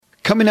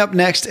Coming up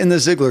next in The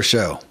Ziglar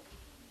Show,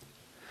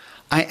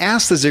 I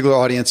asked the Ziglar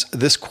audience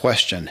this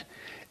question.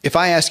 If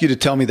I ask you to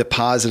tell me the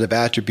positive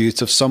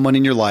attributes of someone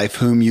in your life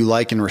whom you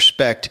like and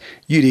respect,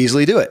 you'd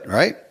easily do it,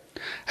 right?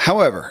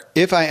 However,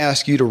 if I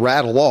ask you to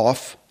rattle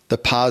off the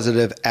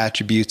positive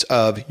attributes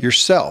of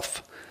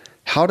yourself,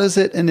 how does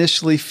it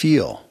initially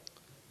feel?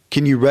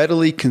 Can you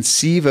readily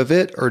conceive of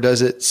it, or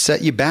does it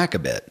set you back a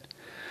bit?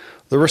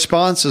 The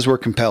responses were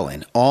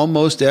compelling.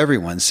 Almost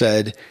everyone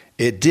said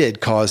it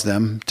did cause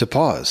them to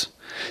pause.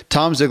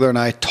 Tom Ziglar and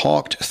I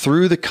talked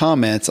through the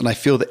comments, and I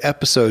feel the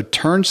episode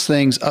turns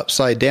things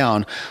upside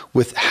down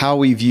with how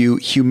we view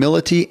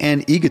humility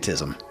and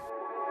egotism.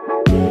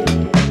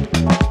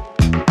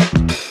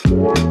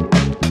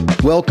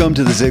 Welcome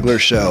to The Ziglar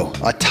Show,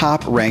 a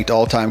top-ranked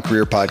all-time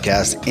career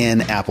podcast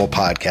in Apple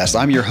Podcasts.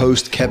 I'm your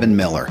host, Kevin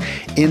Miller.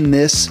 In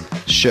this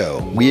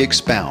show, we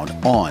expound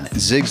on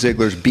Zig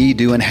Ziglar's be,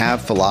 do, and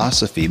have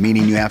philosophy,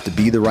 meaning you have to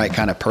be the right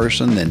kind of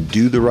person, then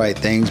do the right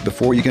things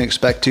before you can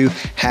expect to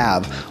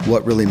have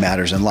what really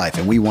matters in life.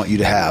 And we want you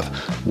to have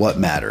what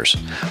matters.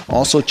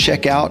 Also,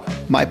 check out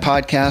my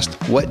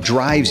podcast, What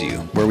Drives You,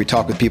 where we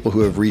talk with people who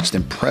have reached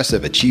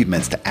impressive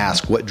achievements to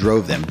ask what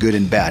drove them, good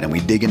and bad. And we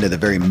dig into the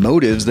very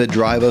motives that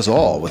drive us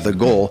all with the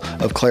goal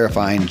of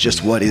clarifying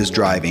just what is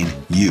driving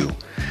you.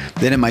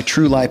 Then in my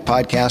True Life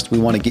podcast, we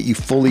want to get you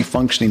fully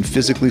functioning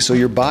physically so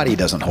your body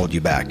doesn't hold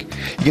you back.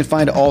 You can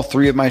find all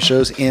three of my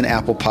shows in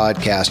Apple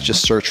Podcasts.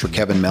 Just search for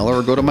Kevin Miller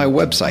or go to my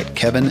website,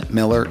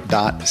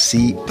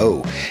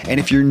 kevinmiller.co. And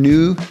if you're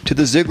new to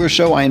The Ziglar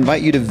Show, I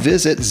invite you to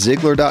visit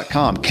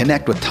Ziglar.com.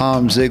 Connect with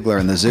Tom Ziglar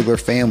and the Ziglar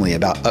family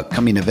about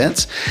upcoming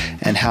events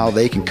and how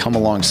they can come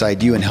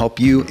alongside you and help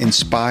you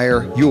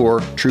inspire your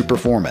true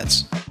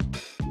performance.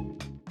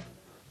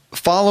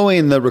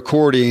 Following the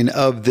recording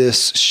of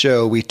this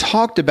show, we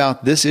talked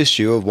about this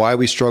issue of why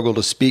we struggle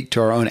to speak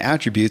to our own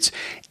attributes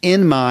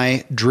in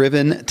my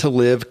Driven to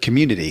Live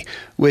community,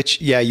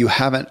 which, you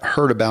haven't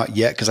heard about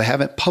yet because I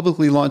haven't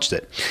publicly launched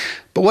it.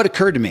 But what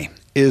occurred to me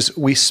is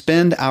we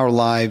spend our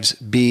lives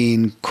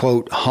being,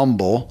 quote,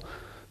 humble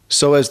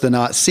so as to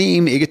not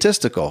seem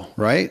egotistical,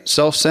 right?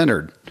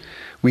 Self-centered.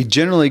 We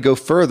generally go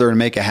further and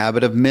make a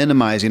habit of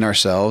minimizing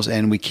ourselves,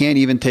 and we can't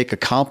even take a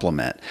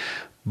compliment.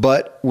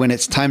 But when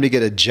it's time to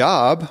get a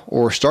job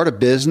or start a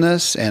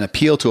business and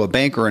appeal to a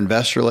bank or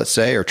investor, let's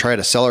say, or try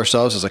to sell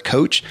ourselves as a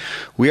coach,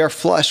 we are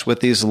flush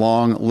with these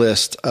long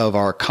lists of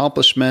our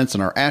accomplishments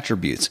and our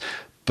attributes.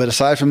 But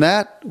aside from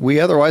that, we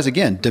otherwise,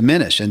 again,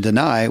 diminish and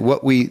deny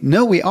what we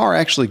know we are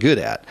actually good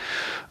at.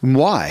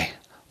 Why?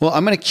 Well,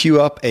 I'm going to cue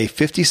up a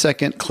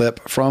 50-second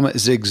clip from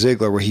Zig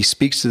Ziglar where he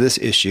speaks to this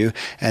issue,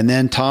 and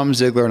then Tom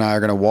Ziglar and I are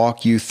going to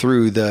walk you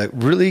through the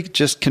really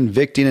just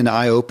convicting and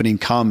eye-opening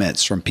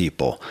comments from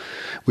people.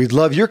 We'd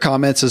love your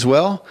comments as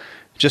well.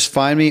 Just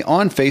find me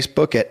on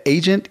Facebook at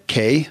Agent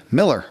K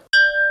Miller.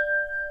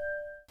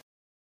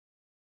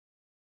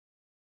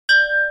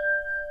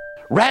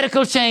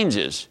 Radical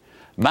changes.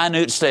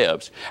 Minute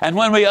steps. And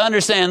when we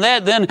understand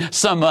that, then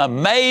some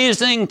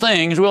amazing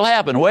things will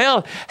happen.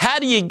 Well, how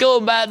do you go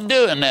about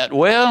doing that?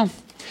 Well,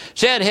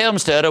 Chad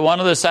Helmstetter, one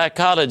of the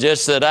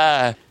psychologists that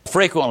I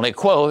frequently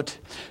quote,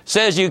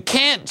 says you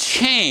can't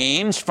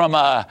change from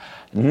a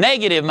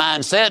negative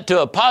mindset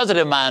to a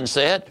positive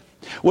mindset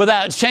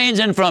without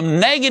changing from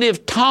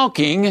negative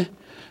talking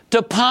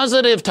to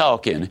positive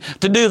talking.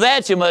 To do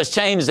that, you must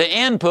change the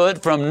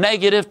input from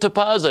negative to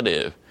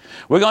positive.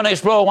 We're going to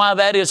explore why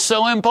that is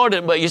so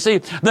important. But you see,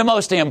 the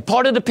most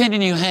important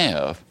opinion you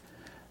have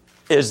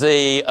is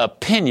the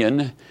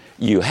opinion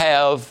you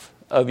have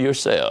of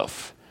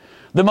yourself.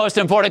 The most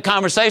important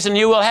conversation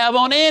you will have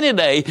on any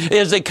day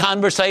is the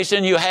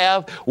conversation you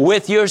have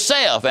with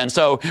yourself. And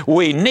so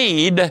we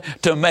need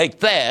to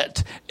make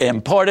that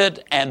important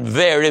and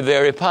very,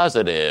 very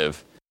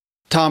positive.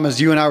 Tom,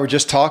 as you and I were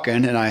just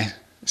talking, and I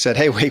said,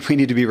 hey, wait, we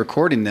need to be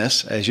recording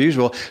this as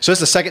usual. So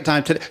it's the second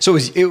time today. So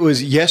it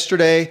was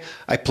yesterday.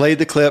 I played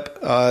the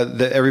clip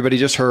that everybody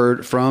just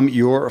heard from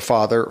your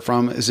father,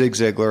 from Zig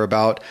Ziglar,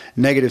 about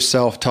negative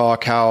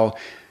self-talk, how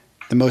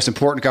the most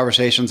important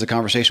conversation is the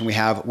conversation we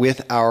have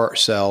with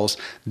ourselves.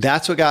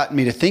 That's what got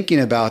me to thinking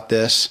about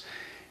this.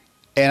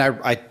 And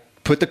I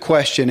put the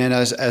question in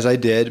as I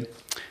did.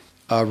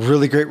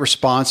 Really great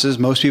responses.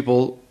 Most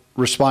people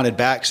responded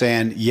back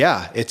saying,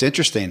 yeah, it's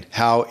interesting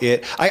how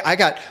I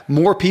got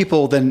more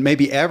people than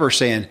maybe ever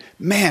saying,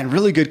 man,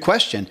 really good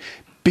question,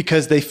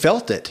 because they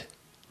felt it.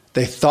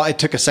 They thought it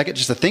took a second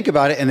just to think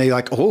about it. And they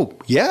like, oh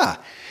yeah.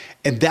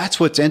 And that's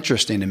what's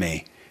interesting to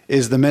me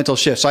is the mental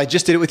shift. So I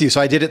just did it with you. So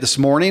I did it this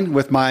morning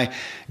with my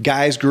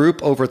guys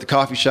group over at the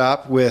coffee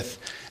shop with,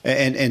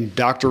 and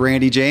Dr.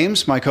 Randy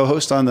James, my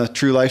co-host on the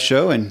True Life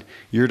Show, and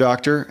your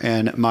doctor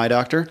and my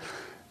doctor.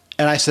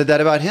 And I said that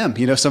about him.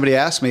 Somebody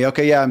asked me,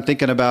 okay, yeah, I'm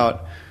thinking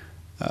about,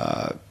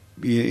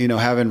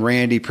 having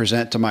Randy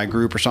present to my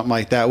group or something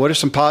like that. What are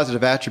some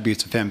positive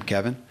attributes of him,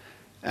 Kevin?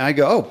 And I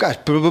go, oh, gosh,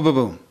 boom, boom, boom,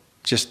 boom.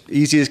 Just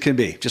easy as can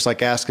be. Just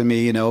like asking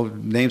me,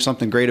 name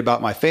something great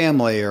about my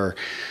family or,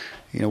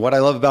 what I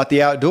love about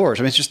the outdoors.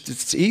 I mean,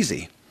 it's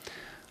easy.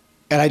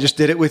 And I just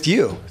did it with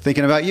you,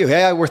 thinking about you.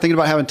 Hey, we're thinking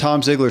about having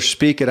Tom Ziglar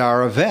speak at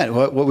our event.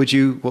 What would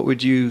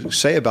you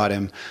say about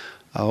him?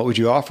 What would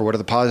you offer? What are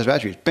the positive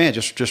attributes? Man,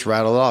 just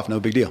rattle it off.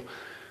 No big deal.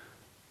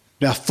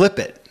 Now flip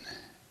it.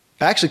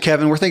 Actually,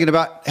 Kevin, we're thinking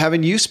about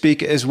having you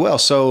speak as well.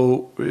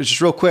 So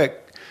just real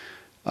quick,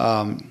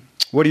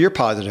 what are your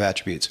positive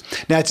attributes?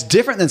 Now, it's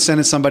different than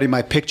sending somebody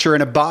my picture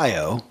and a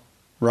bio,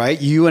 right?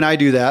 You and I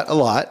do that a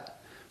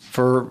lot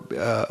for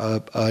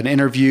an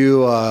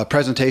interview, a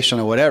presentation,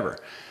 or whatever.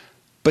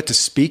 But to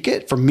speak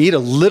it, for me to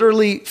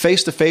literally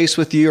face-to-face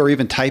with you or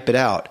even type it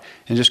out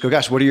and just go,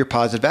 gosh, what are your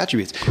positive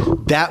attributes?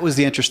 That was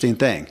the interesting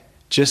thing.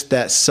 Just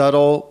that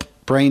subtle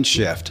brain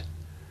shift.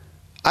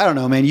 I don't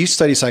know, man. You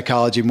study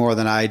psychology more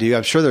than I do.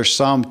 I'm sure there's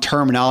some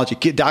terminology.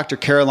 Dr.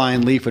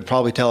 Caroline Leaf would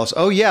probably tell us,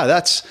 oh, yeah,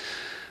 that's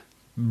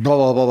blah,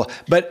 blah, blah, blah.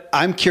 But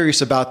I'm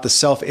curious about the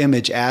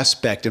self-image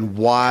aspect and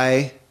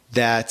why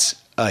that's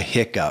a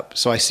hiccup.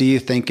 So I see you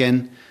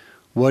thinking,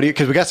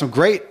 because we got some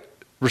great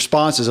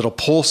responses that'll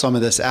pull some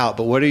of this out,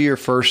 but what are your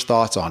first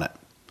thoughts on it?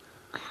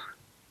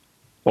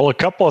 Well, a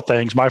couple of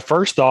things. My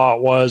first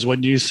thought was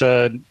when you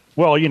said,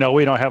 well, we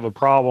don't have a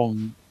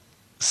problem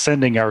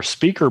sending our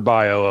speaker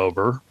bio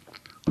over,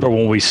 but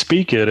when we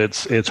speak it,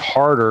 it's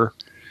harder.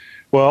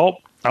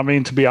 Well, I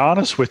mean, to be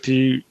honest with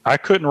you, I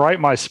couldn't write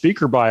my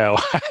speaker bio.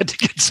 I had to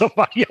get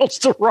somebody else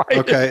to write it.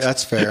 Okay,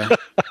 that's fair.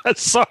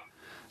 That's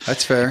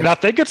fair. And I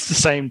think it's the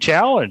same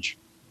challenge.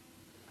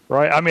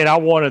 Right. I mean, I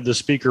wanted the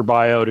speaker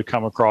bio to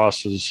come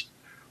across as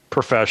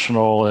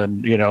professional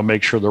and,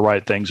 make sure the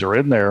right things are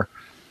in there.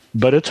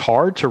 But it's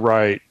hard to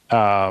write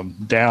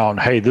down,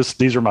 hey,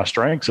 these are my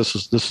strengths.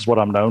 This is what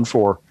I'm known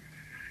for,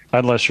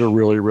 unless you're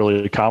really,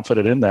 really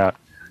confident in that.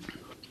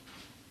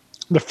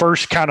 The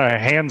first kind of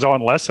hands-on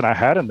lesson I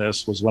had in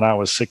this was when I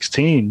was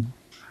 16,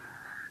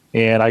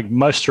 and I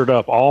mustered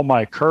up all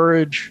my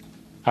courage.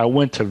 I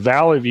went to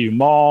Valley View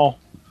Mall.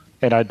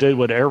 And I did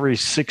what every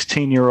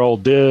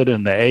 16-year-old did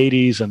in the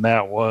 80s, and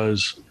that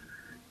was,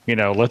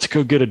 let's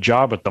go get a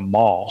job at the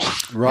mall.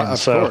 Right,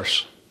 of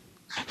course.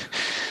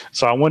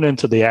 So I went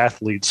into the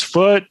Athlete's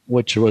Foot,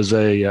 which was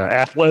a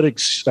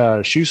athletics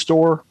shoe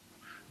store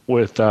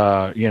with,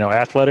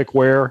 athletic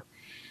wear.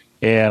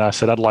 And I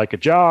said, I'd like a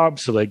job.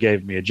 So they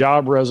gave me a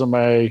job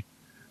resume,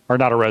 or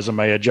not a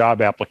resume, a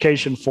job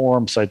application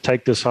form. So I'd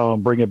take this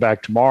home, bring it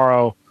back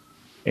tomorrow.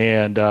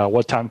 And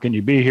what time can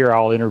you be here?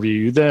 I'll interview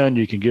you then.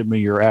 You can give me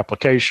your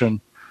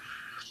application.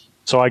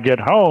 So I get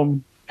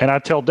home and I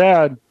tell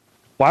Dad,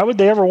 why would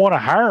they ever want to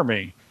hire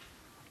me?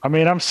 I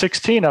mean, I'm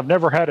 16. I've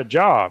never had a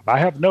job. I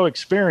have no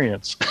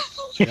experience.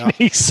 Yeah.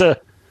 He said,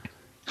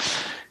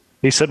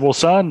 well,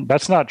 son,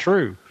 that's not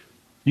true.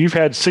 You've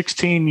had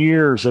 16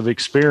 years of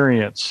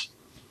experience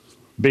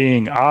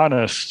being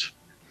honest,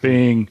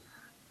 being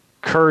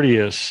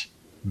courteous,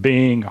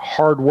 being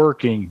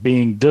hardworking,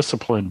 being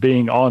disciplined,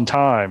 being on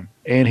time.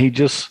 And he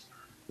just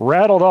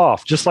rattled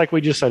off, just like we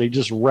just said, he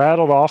just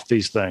rattled off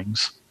these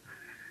things.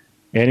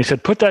 And he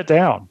said, put that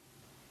down.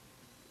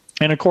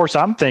 And of course,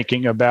 I'm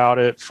thinking about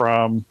it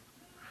from,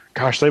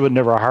 gosh, they would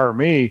never hire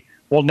me.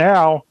 Well,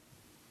 now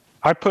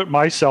I put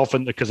myself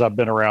in, because I've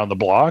been around the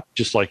block,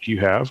 just like you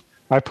have.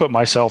 I put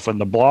myself in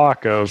the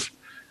block of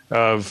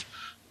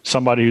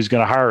somebody who's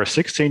going to hire a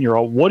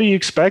 16-year-old. What do you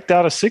expect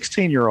out of a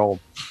 16-year-old?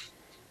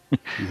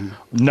 Mm-hmm.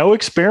 No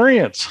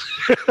experience.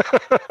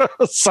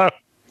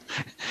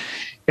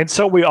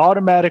 So we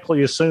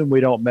automatically assume we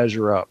don't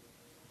measure up.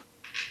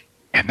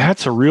 And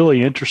that's a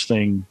really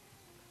interesting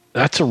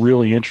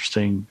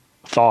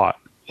thought.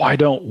 Why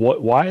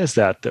is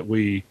that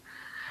we,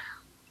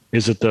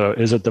 is it the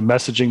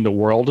messaging the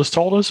world has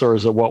told us, or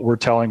is it what we're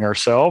telling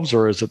ourselves,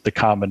 or is it the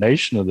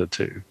combination of the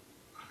two?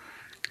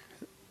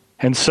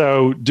 And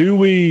so do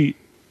we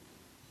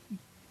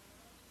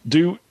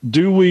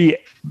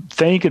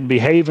think and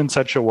behave in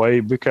such a way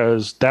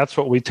because that's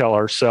what we tell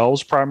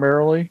ourselves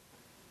primarily?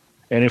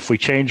 And if we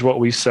change what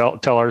we tell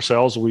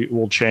ourselves, we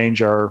will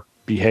change our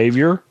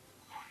behavior?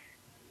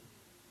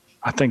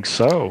 I think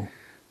so.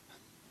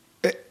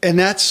 And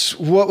that's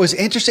what was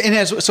interesting. And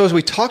as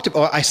we talked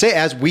about, I say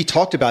as we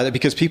talked about it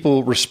because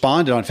people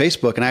responded on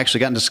Facebook, and I actually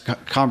got into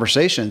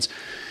conversations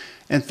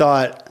and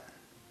thought,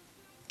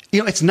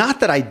 it's not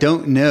that I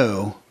don't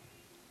know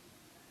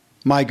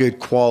my good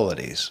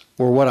qualities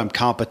or what I'm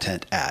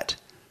competent at.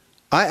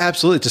 I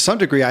absolutely, to some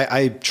degree,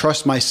 I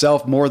trust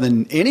myself more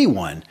than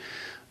anyone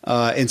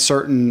in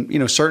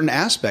certain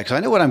aspects. I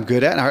know what I'm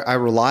good at, and I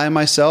rely on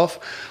myself.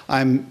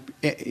 I'm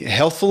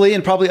healthfully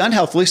and probably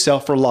unhealthily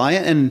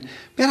self-reliant, and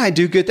man, I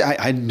do good.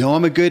 I know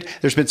I'm a good.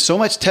 There's been so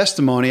much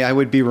testimony. I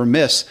would be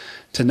remiss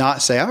to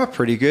not say I'm a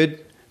pretty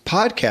good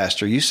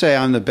podcaster. You say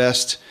I'm the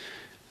best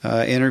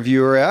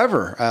interviewer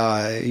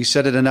ever. You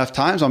said it enough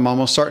times, I'm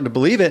almost starting to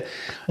believe it.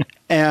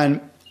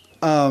 And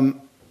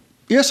so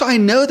I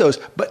know those,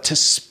 but to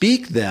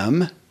speak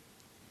them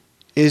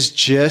is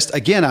just,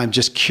 again, I'm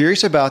just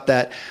curious about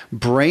that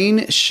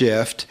brain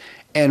shift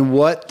and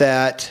what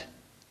that,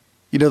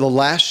 the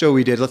last show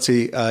we did, let's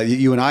see,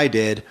 you and I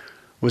did,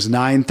 was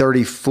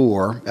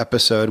 934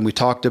 episode, and we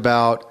talked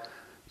about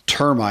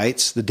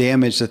termites, the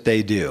damage that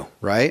they do,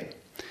 right?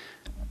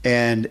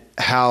 and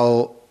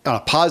how, on a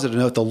positive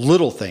note, the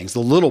little things, the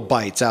little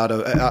bites out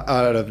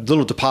of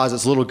little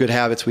deposits, little good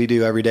habits we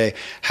do every day,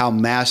 how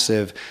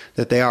massive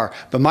that they are.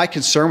 But my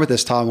concern with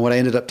this, Tom, what I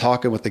ended up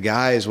talking with the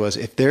guys was,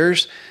 if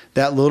there's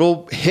that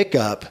little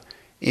hiccup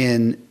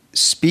in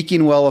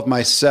speaking well of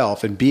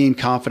myself and being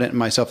confident in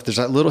myself, if there's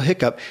that little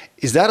hiccup,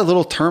 is that a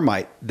little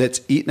termite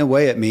that's eating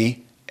away at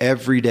me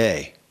every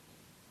day?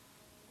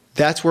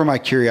 That's where my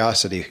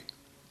curiosity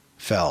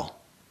fell.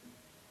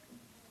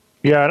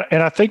 Yeah,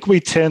 and I think we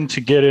tend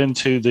to get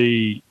into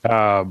the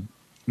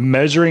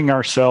measuring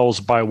ourselves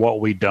by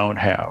what we don't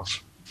have.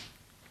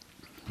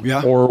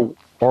 Yeah.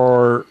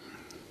 Or,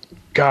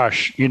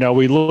 gosh,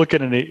 we look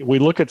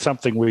at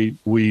something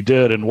we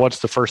did, and what's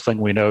the first thing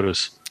we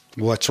notice?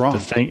 What's wrong?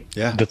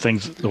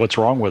 What's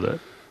wrong with it?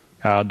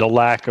 The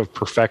lack of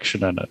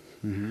perfection in it.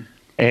 Mm-hmm.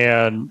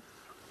 And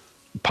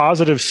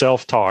positive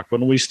self-talk.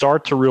 When we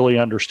start to really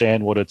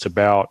understand what it's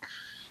about,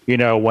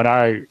 when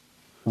I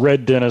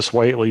read Dennis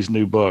Waitley's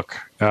new book,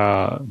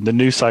 The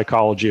New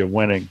Psychology of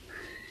Winning.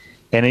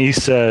 And he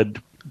said,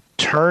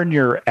 turn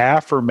your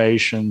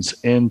affirmations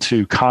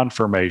into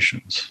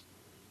confirmations.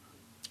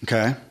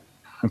 Okay.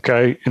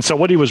 And so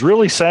what he was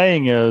really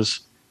saying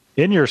is,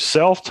 in your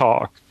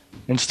self-talk,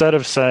 instead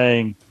of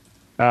saying,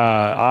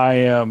 I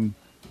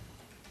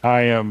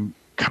am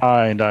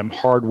kind, I'm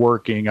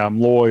hardworking,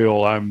 I'm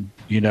loyal, I'm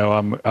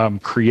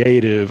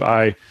creative,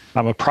 I'm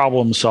a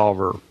problem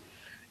solver.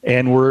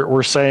 And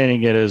we're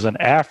saying it as an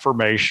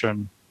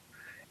affirmation,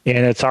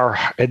 and it's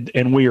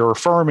and we are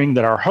affirming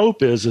that our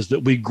hope is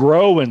that we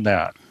grow in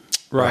that.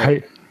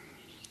 Right.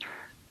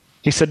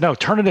 He said, no,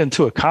 turn it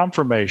into a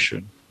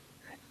confirmation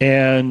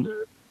and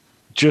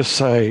just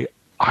say,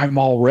 I'm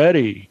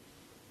already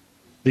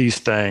these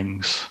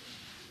things.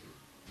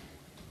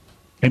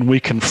 And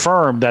we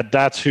confirm that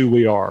that's who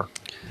we are.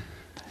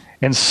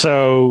 And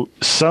so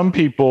some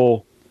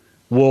people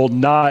will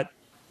not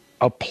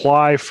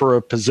apply for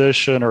a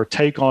position or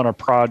take on a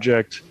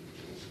project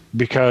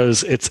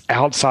because it's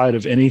outside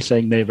of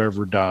anything they've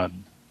ever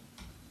done.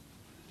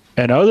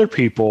 And other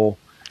people,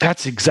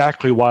 that's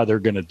exactly why they're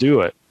going to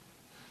do it.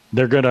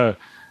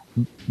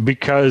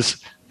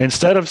 Because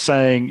instead of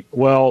saying,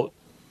 well,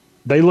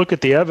 they look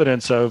at the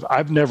evidence of,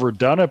 I've never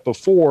done it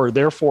before,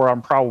 therefore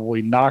I'm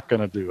probably not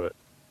going to do it.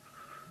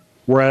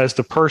 Whereas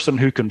the person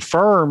who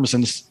confirms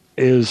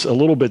is a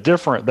little bit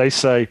different. They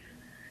say,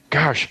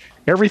 gosh,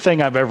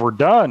 everything I've ever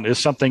done is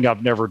something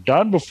I've never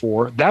done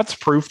before. That's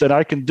proof that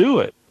I can do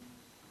it.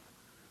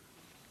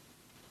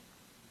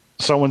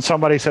 So when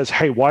somebody says,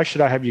 hey, why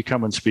should I have you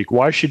come and speak?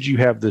 Why should you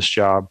have this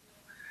job?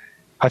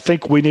 I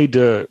think we need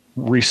to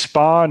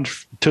respond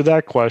to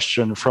that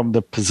question from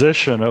the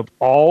position of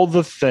all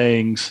the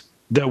things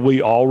that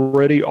we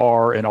already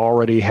are and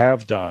already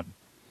have done.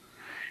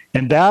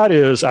 And that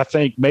is, I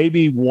think,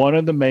 maybe one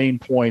of the main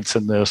points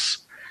in this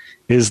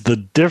is the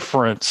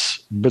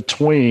difference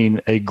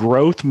between a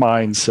growth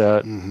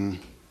mindset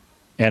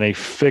and a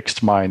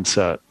fixed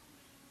mindset.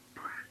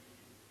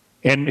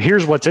 And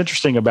here's what's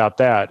interesting about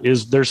that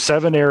is there's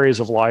 7 areas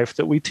of life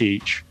that we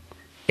teach,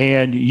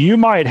 and you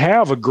might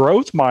have a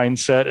growth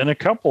mindset in a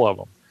couple of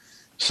them.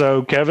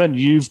 So, Kevin,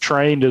 you've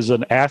trained as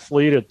an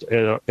athlete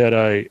at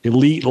an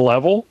elite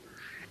level,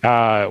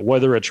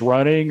 whether it's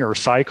running or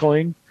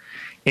cycling.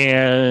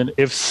 And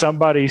if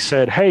somebody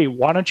said, hey,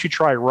 why don't you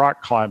try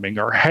rock climbing?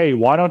 Or, hey,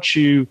 why don't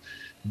you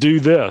do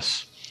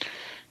this?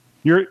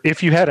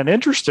 If you had an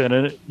interest in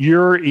it,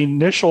 your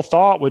initial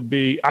thought would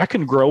be, I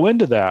can grow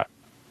into that,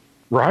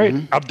 right?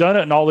 Mm-hmm. I've done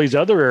it in all these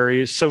other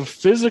areas. So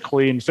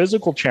physically, in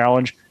physical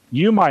challenge,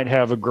 you might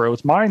have a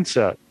growth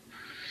mindset.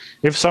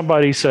 If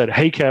somebody said,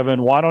 hey,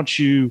 Kevin, why don't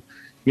you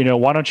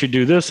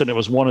do this? And it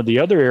was one of the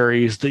other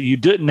areas that you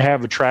didn't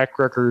have a track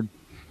record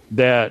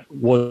that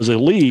was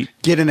elite.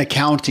 Get an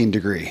accounting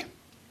degree.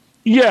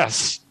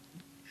 Yes.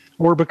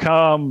 Or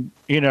become,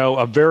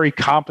 a very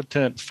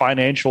competent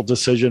financial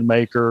decision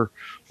maker,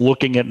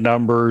 looking at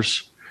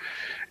numbers.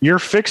 Your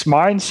fixed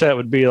mindset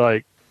would be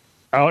like,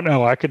 oh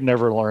no, I could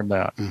never learn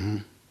that. Mm-hmm.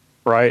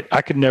 Right?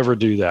 I could never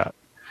do that.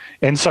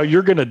 And so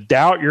you're going to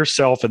doubt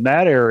yourself in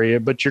that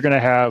area, but you're going to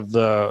have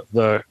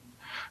the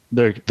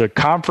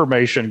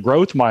confirmation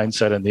growth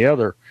mindset in the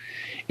other.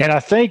 And I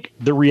think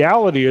the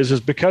reality is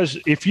because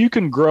if you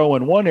can grow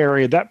in one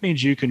area, that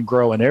means you can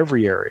grow in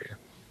every area.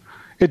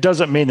 It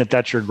doesn't mean that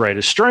that's your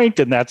greatest strength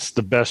and that's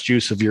the best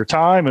use of your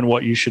time and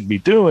what you should be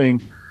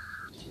doing.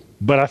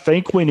 But I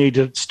think we need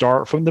to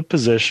start from the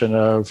position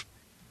of,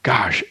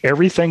 gosh,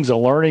 everything's a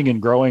learning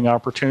and growing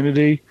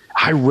opportunity.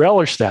 I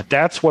relish that.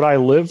 That's what I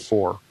live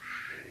for.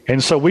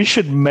 And so we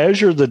should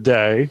measure the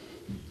day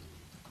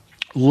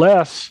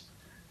less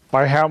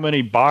by how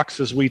many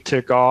boxes we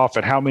tick off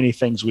and how many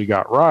things we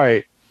got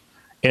right,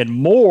 and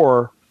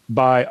more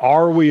by,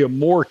 are we a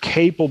more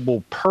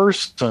capable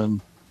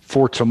person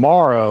for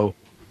tomorrow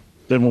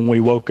than when we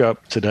woke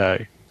up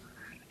today?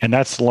 And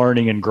that's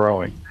learning and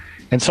growing.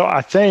 And so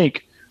I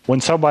think when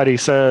somebody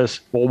says,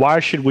 well, why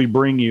should we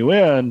bring you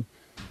in?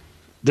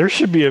 There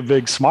should be a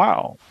big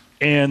smile.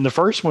 And the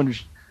first one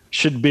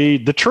should be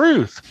the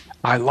truth.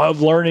 I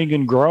love learning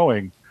and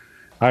growing.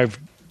 I've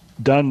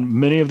done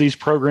many of these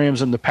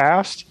programs in the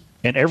past,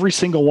 and every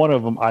single one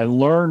of them, I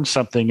learned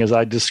something as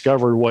I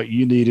discovered what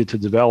you needed to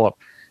develop.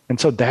 And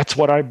so that's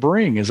what I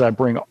bring, is I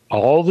bring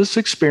all this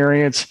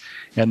experience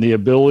and the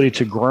ability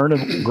to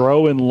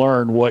grow and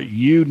learn what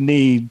you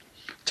need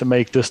to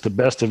make this the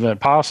best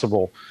event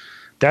possible.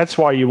 That's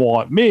why you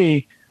want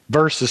me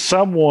versus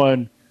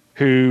someone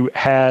who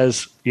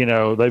has,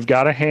 they've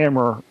got a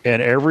hammer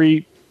and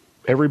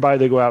everybody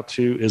they go out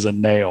to is a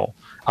nail.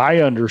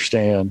 I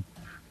understand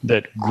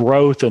that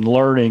growth and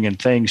learning and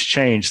things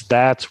change.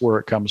 That's where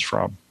it comes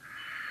from.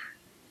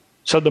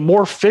 So the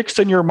more fixed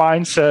in your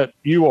mindset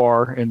you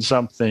are in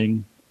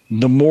something,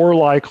 the more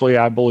likely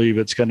I believe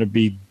it's going to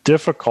be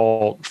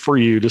difficult for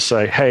you to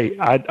say, hey,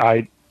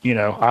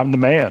 I'm the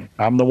man,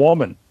 I'm the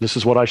woman. This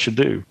is what I should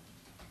do.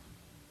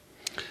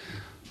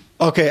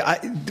 Okay.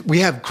 We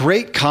have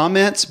great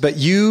comments, but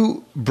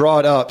you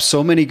brought up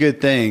so many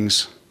good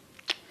things.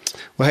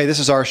 Well, hey, this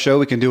is our show.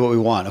 We can do what we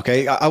want.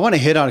 Okay. I want to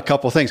hit on a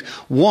couple of things.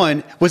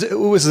 One, was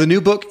the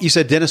new book, you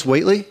said Dennis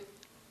Waitley?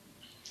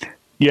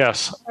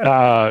 Yes.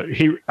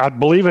 I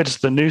believe it's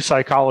The New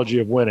Psychology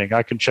of Winning.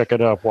 I can check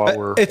it up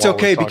while it's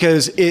okay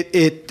because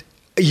I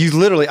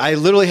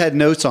literally had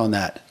notes on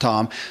that,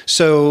 Tom.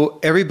 So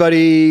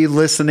everybody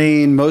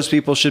listening, most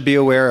people should be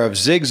aware of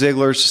Zig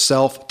Ziglar's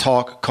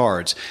self-talk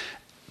cards,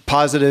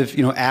 positive,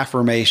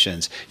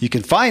 affirmations. You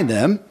can find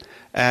them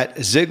at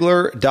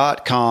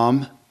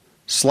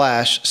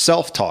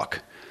Ziglar.com/self-talk.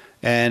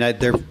 And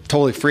they're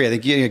totally free. I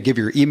think you give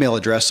your email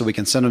address so we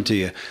can send them to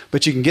you.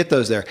 But you can get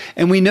those there.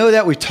 And we know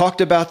that. We've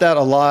talked about that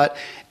a lot.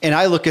 And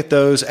I look at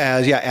those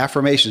as,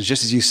 affirmations,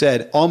 just as you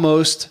said,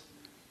 almost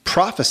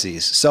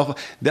prophecies.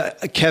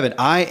 Kevin,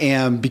 I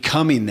am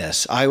becoming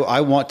this.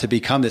 I want to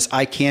become this.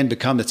 I can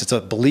become this. It's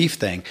a belief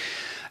thing.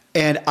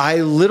 And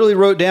I literally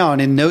wrote down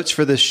in notes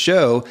for this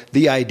show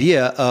the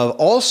idea of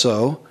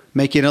also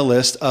making a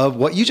list of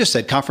what you just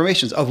said,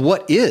 confirmations of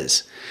what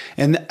is.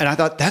 And I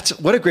thought,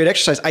 what a great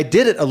exercise. I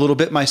did it a little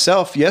bit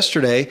myself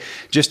yesterday,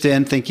 just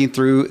in thinking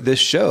through this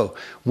show.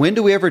 When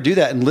do we ever do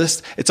that and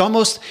list? It's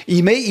almost,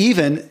 you may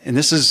even, and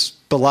this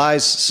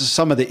belies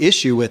some of the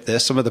issue with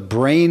this, some of the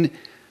brain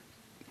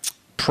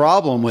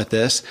problem with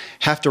this,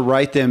 have to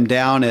write them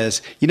down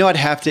as, I'd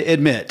have to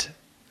admit,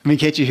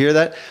 can't you hear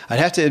that? I'd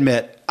have to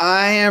admit,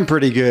 I am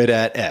pretty good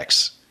at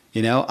X.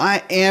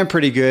 I am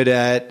pretty good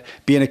at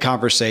being a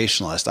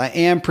conversationalist. I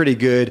am pretty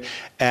good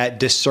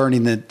at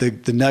discerning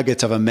the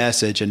nuggets of a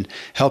message and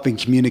helping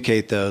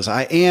communicate those.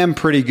 I am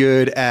pretty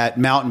good at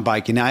mountain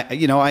biking. I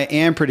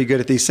am pretty good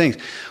at these things.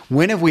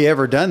 When have we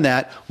ever done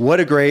that?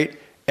 What a great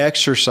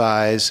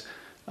exercise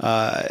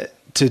to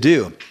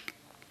do.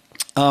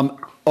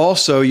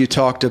 Also, you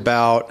talked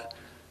about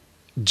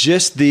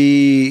just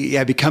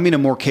becoming a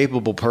more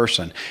capable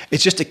person.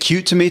 It's just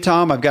acute to me,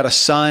 Tom. I've got a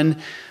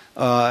son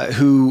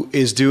who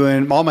is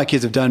doing, all my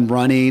kids have done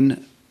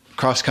running,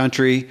 cross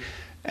country.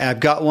 I've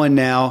got one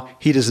now.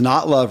 He does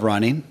not love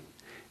running.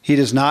 He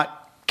does not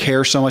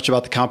care so much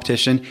about the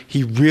competition.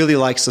 He really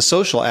likes the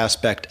social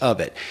aspect of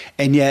it.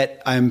 And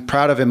yet I'm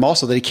proud of him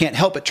also that he can't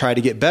help but try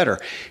to get better.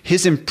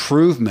 His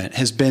improvement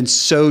has been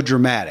so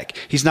dramatic.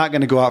 He's not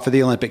going to go out for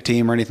the Olympic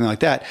team or anything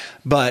like that,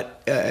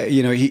 but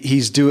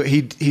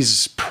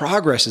his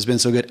progress has been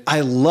so good. I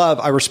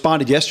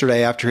responded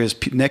yesterday after his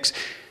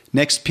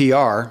next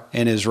PR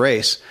in his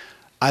race.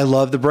 I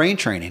love the brain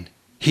training.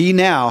 He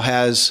now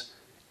has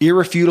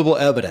irrefutable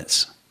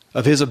evidence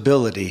of his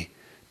ability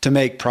to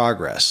make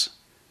progress.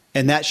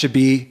 And that should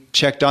be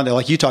checked on there.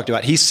 Like you talked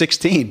about, he's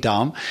 16,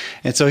 Tom.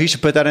 And so he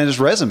should put that in his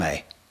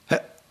resume.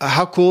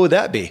 How cool would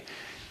that be?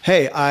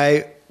 Hey,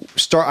 I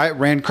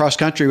ran cross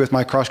country with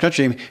my cross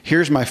country team.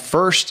 Here's my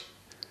first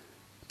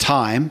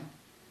time.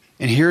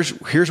 And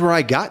here's where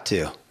I got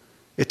to.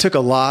 It took a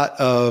lot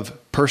of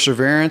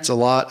perseverance, a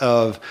lot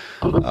of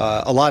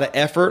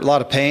effort, a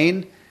lot of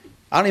pain.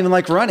 I don't even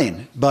like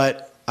running,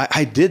 but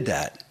I did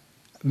that.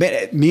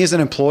 Me as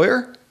an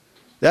employer,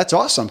 that's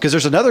awesome, because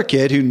there's another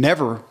kid who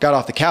never got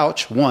off the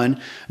couch,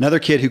 another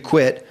kid who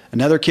quit,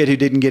 another kid who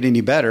didn't get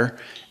any better,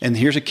 and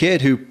here's a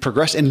kid who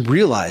progressed and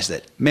realized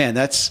it. Man,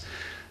 that's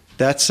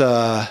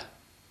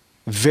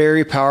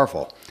very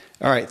powerful.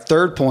 All right,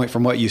 third point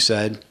from what you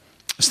said, I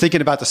was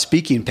thinking about the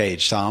speaking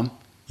page, Tom.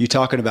 You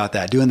talking about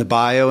that, doing the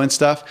bio and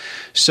stuff.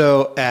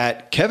 So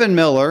at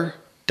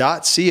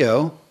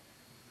kevinmiller.co,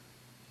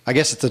 I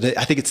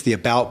think it's the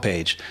about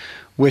page,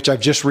 which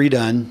I've just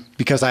redone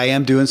because I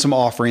am doing some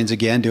offerings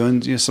again,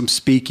 doing some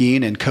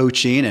speaking and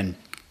coaching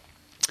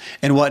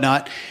and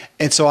whatnot.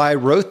 And so I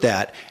wrote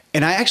that,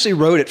 and I actually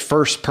wrote it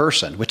first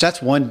person, which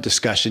that's one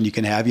discussion you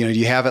can have. Do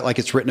you have it like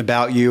it's written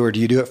about you, or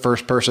do you do it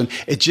first person?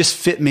 It just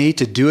fit me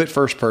to do it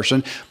first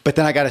person, but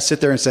then I got to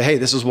sit there and say, hey,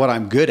 this is what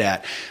I'm good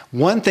at.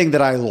 One thing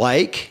that I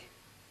like,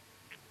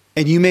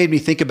 and you made me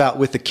think about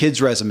with the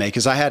kid's resume,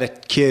 because I had a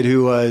kid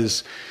who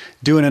was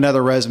doing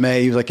another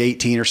resume. He was like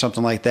 18 or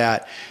something like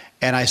that.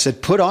 And I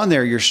said, put on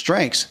there your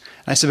strengths.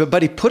 And I said, but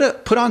buddy,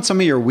 put on some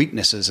of your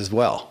weaknesses as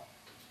well.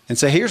 and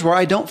say, here's where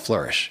I don't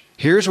flourish.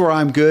 Here's where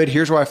I'm good.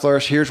 Here's where I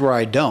flourish. Here's where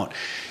I don't.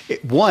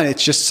 One,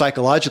 it's just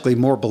psychologically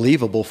more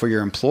believable for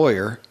your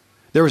employer.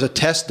 There was a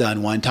test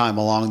done one time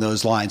along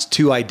those lines,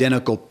 2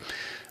 identical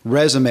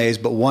resumes,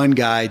 but one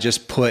guy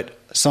just put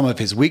some of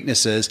his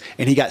weaknesses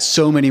and he got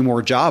so many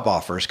more job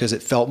offers because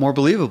it felt more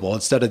believable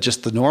instead of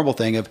just the normal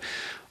thing of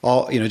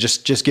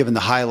just giving the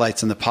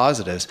highlights and the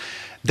positives.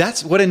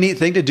 That's what a neat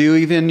thing to do,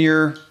 even in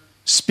your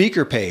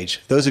speaker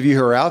page. Those of you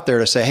who are out there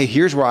to say, hey,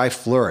 here's where I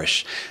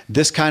flourish.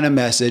 This kind of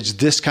message,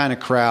 this kind of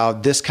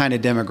crowd, this kind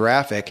of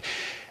demographic,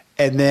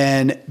 and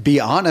then be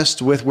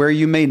honest with where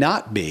you may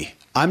not be.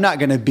 I'm not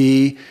going to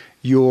be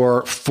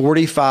your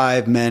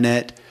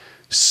 45-minute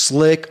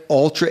slick,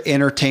 ultra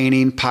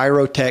entertaining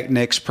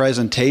pyrotechnics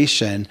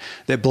presentation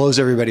that blows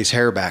everybody's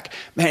hair back.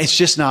 Man, it's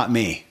just not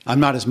me. I'm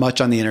not as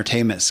much on the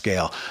entertainment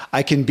scale.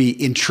 I can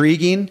be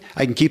intriguing.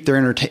 I can keep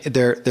their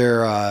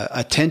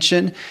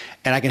attention,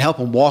 and I can help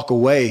them walk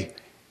away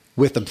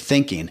with them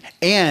thinking.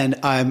 And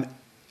I'm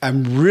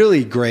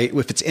really great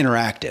if it's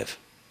interactive.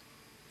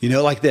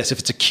 Like this, if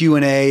it's a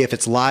Q&A, if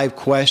it's live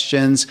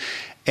questions,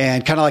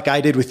 and kind of like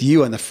I did with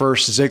you on the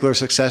first Ziglar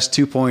Success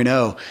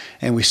 2.0,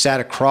 and we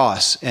sat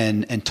across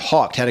and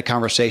talked, had a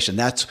conversation.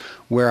 That's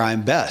where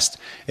I'm best.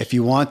 If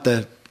you want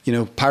the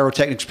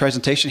pyrotechnics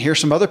presentation, here's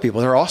some other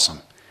people. They're awesome.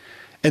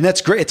 And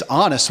that's great. It's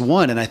honest,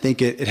 one, and I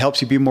think it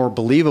helps you be more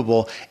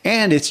believable,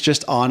 and it's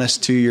just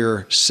honest to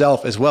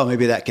yourself as well.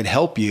 Maybe that can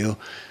help you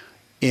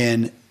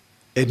in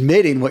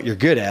admitting what you're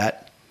good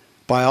at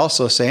by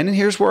also saying, and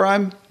here's where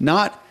I'm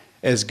not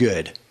as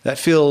good. That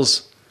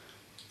feels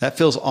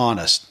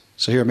honest.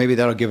 So here, maybe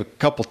that'll give a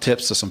couple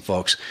tips to some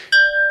folks.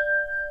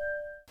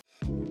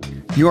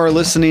 You are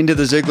listening to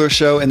The Ziglar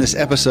Show, in this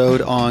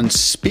episode on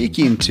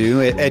speaking to,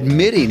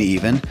 admitting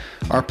even,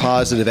 our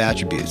positive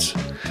attributes.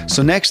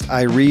 So next,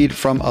 I read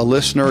from a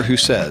listener who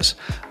says,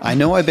 I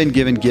know I've been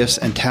given gifts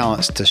and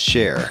talents to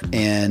share,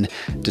 and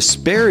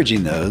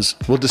disparaging those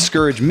will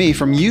discourage me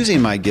from using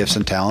my gifts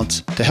and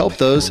talents to help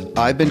those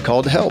I've been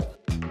called to help.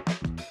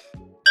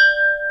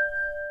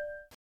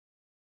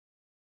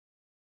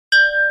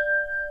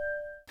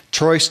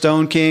 Troy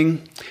Stone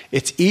King,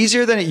 it's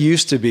easier than it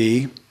used to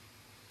be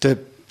to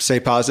say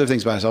positive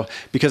things about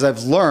myself because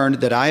I've learned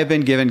that I have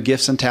been given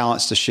gifts and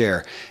talents to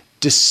share.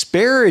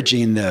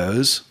 Disparaging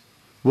those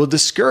will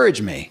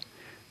discourage me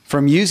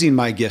from using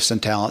my gifts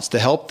and talents to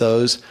help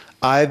those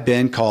I've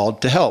been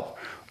called to help.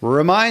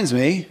 Reminds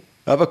me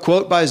of a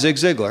quote by Zig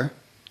Ziglar,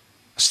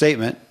 a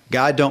statement,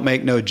 God don't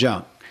make no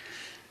junk.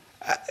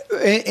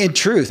 In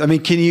truth, I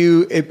mean,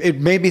 it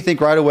made me think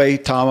right away,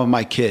 Tom, of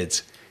my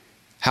kids.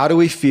 How do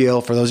we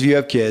feel, for those of you who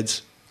have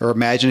kids, or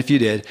imagine if you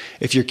did,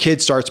 if your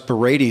kid starts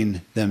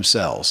berating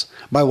themselves?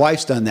 My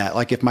wife's done that.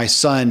 Like if my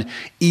son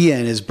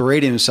Ian is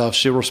berating himself,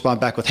 she'll respond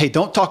back with, hey,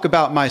 don't talk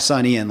about my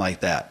son Ian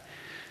like that.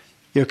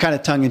 Kind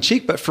of tongue in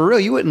cheek, but for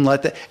real, you wouldn't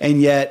let that. And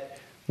yet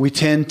we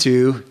tend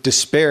to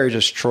disparage,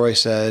 as Troy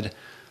said,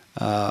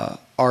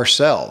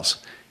 ourselves.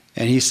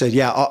 And he said,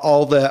 yeah,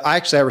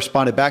 I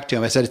responded back to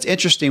him. I said, it's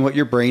interesting what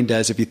your brain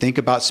does if you think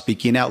about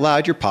speaking out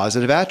loud your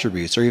positive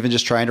attributes, or even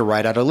just trying to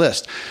write out a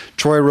list.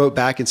 Troy wrote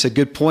back and said,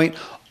 good point.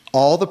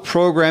 All the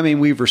programming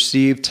we've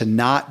received to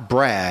not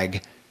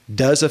brag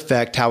does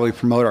affect how we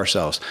promote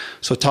ourselves.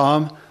 So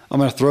Tom, I'm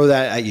going to throw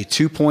that at you.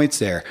 2 points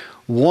there.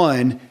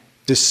 One,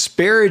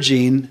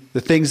 disparaging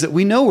the things that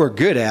we know we're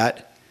good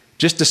at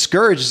just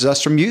discourages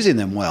us from using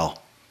them well.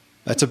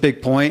 That's a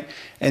big point.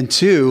 And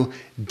 2,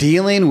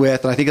 dealing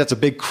with, and I think that's a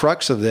big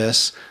crux of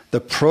this, the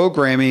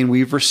programming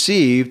we've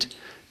received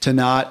to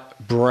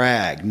not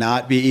brag,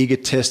 not be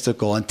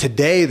egotistical. And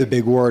today the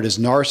big word is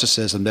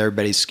narcissism that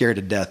everybody's scared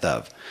to death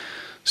of.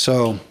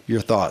 So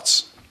your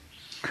thoughts?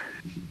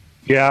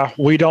 Yeah,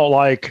 we don't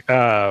like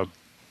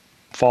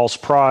false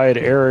pride,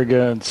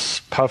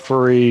 arrogance,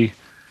 puffery,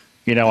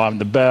 I'm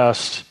the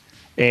best.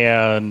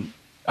 And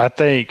I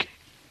think,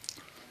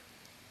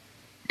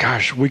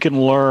 gosh, we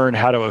can learn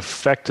how to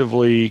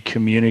effectively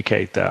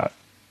communicate that.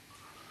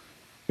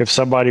 If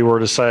somebody were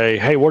to say,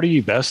 hey, what are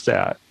you best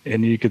at?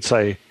 And you could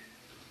say,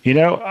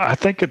 I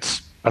think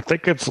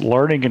it's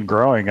learning and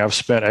growing. I've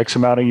spent X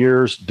amount of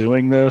years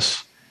doing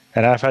this,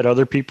 and I've had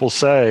other people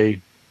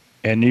say,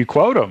 and you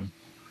quote them.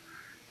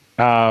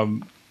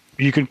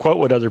 You can quote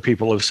what other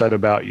people have said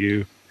about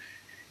you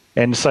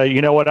and say,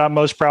 what I'm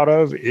most proud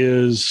of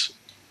is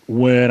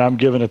when I'm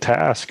given a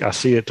task, I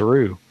see it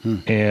through.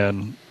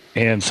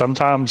 And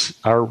sometimes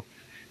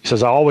he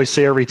says, I always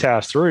see every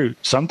task through.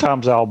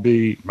 Sometimes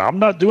I'm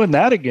not doing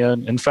that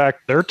again. In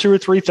fact, there are 2 or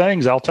 3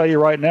 things I'll tell you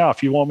right now.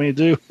 If you want me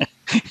to do,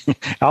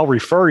 I'll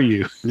refer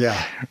you.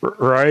 Yeah.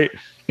 Right.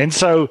 And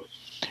so,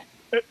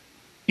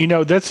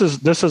 this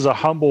is a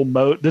humble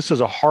this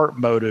is a heart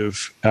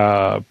motive,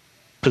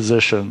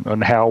 position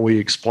on how we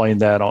explain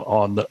that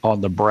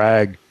on the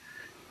brag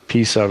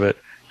piece of it.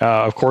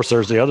 Of course,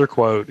 there's the other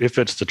quote, if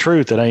it's the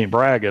truth, it ain't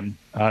bragging.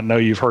 I know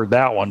you've heard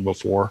that one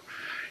before.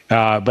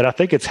 But I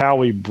think it's how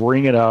we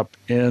bring it up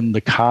in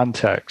the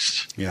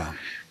context. Yeah.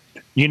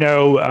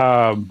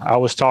 I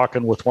was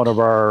talking with one of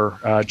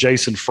our,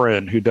 Jason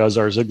Friend, who does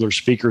our Ziglar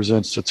Speakers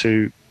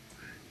Institute,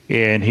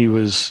 and he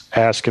was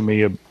asking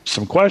me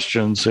some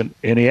questions, and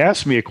he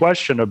asked me a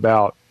question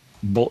about,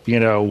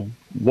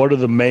 what are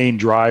the main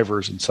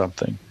drivers in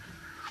something?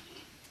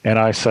 And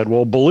I said,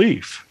 well,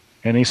 belief.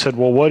 And he said,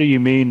 well, what do you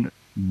mean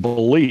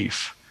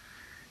belief?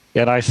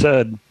 And I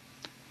said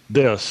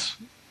this: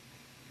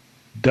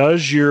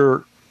 does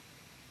your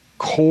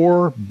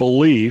core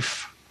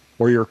belief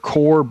or your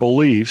core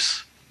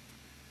beliefs,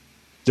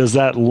 does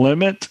that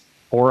limit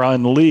or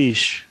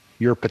unleash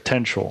your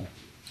potential?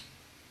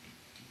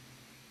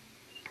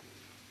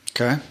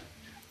 Okay.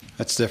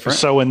 That's different.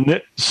 So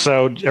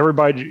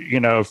everybody,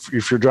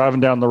 if you're driving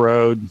down the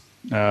road,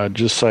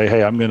 just say,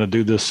 hey, I'm going to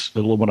do this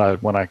when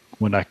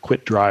I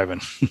quit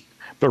driving.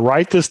 But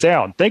write this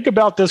down. Think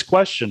about this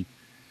question.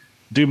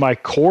 Do my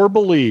core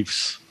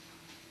beliefs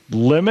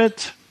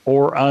limit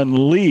or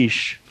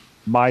unleash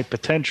my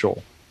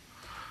potential?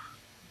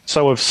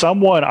 So if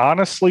someone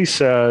honestly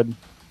said,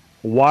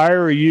 why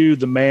are you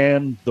the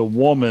man, the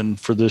woman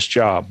for this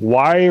job?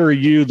 Why are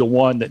you the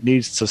one that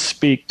needs to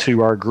speak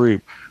to our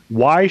group?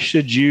 Why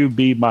should you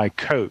be my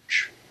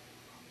coach?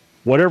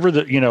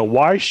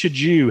 Why should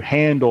you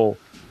handle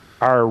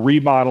our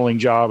remodeling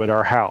job at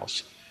our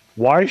house?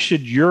 Why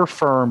should your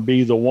firm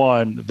be the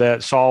one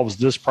that solves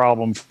this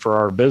problem for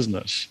our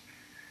business?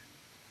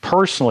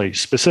 Personally,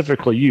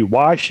 specifically you,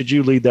 why should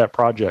you lead that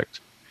project?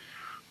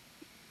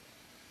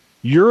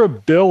 Your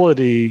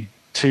ability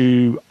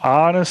to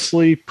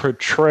honestly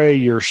portray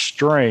your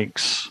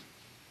strengths,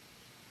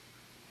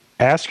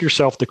 ask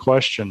yourself the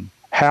question,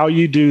 how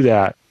you do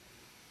that,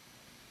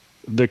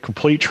 the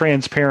complete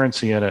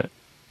transparency in it,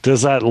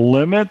 does that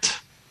limit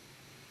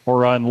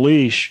or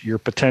unleash your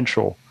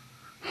potential?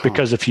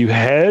 Because if you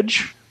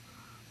hedge,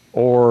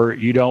 or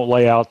you don't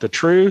lay out the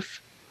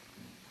truth,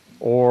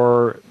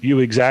 or you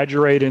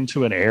exaggerate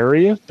into an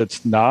area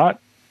that's not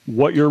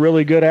what you're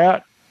really good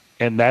at,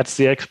 and that's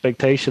the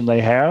expectation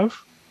they have,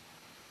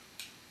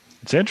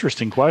 it's an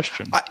interesting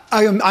question.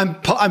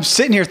 I'm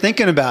sitting here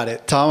thinking about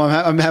it, Tom.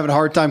 I'm having a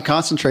hard time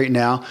concentrating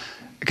now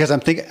because I'm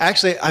thinking.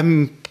 Actually,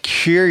 I'm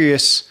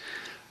curious.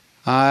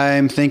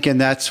 I'm thinking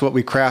that's what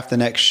we craft the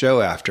next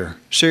show after.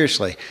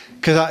 Seriously.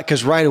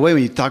 Because right away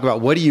when you talk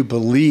about what do you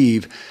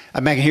believe, I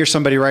can hear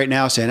somebody right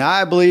now saying,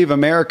 I believe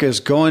America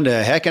is going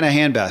to heck in a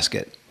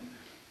handbasket.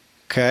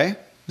 Okay.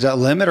 Does that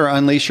limit or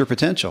unleash your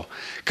potential?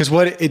 Because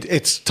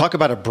it's talk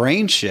about a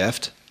brain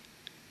shift,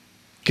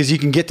 because you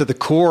can get to the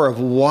core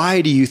of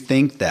why do you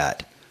think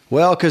that?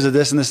 Well, because of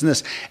this and this and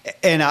this.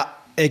 And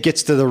it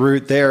gets to the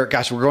root there.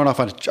 Gosh, we're going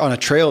off on a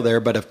trail there,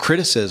 but of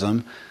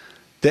criticism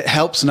that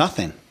helps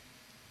nothing.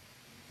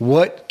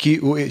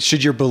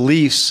 Should your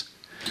beliefs,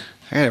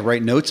 I got to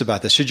write notes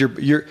about this. Should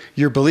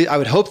your belief, I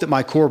would hope that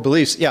my core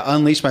beliefs,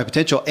 unleash my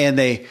potential, and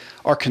they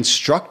are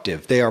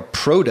constructive. They are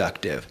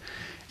productive.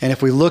 And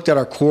if we looked at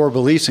our core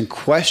beliefs and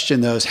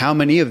questioned those, how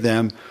many of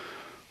them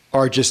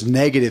are just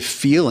negative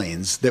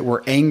feelings that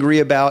we're angry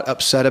about,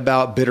 upset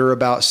about, bitter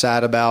about,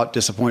 sad about,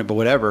 disappointed, but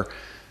whatever,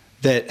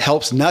 that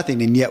helps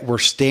nothing. And yet we're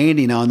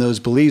standing on those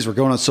beliefs. We're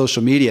going on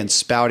social media and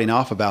spouting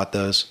off about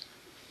those.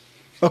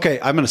 Okay,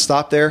 I'm going to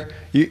stop there.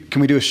 Can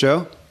we do a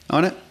show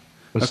on it?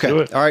 Let's do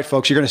it. All right,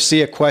 folks, you're going to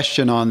see a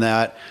question on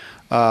that.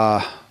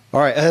 All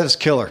right, that was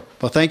killer.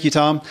 Well, thank you,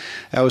 Tom.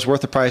 That was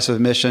worth the price of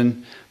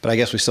admission, but I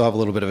guess we still have a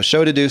little bit of a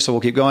show to do, so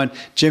we'll keep going.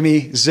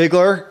 Jimmy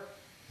Ziegler,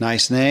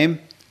 nice name.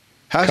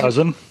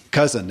 Cousin,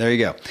 there you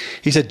go.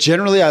 He said,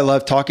 generally, I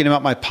love talking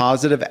about my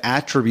positive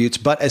attributes,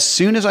 but as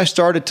soon as I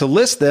started to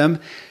list them,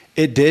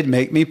 it did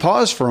make me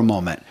pause for a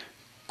moment.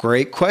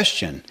 Great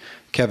question.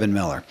 Kevin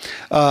Miller.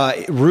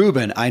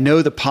 Ruben, I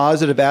know the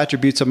positive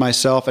attributes of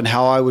myself and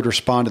how I would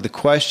respond to the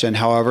question.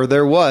 However,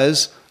 there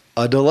was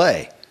a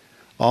delay,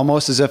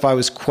 almost as if I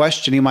was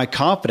questioning my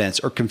confidence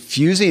or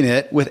confusing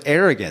it with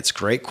arrogance.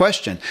 Great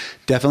question.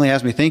 Definitely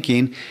has me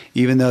thinking,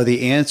 even though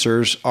the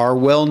answers are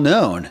well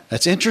known.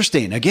 That's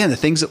interesting. Again, the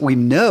things that we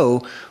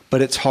know,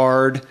 but it's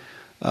hard.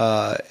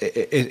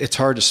 It's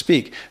hard to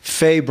speak.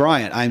 Faye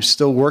Bryant, I'm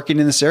still working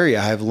in this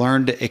area. I've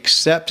learned to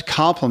accept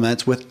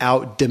compliments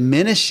without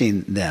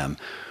diminishing them.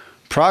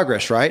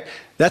 Progress, right?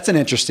 That's an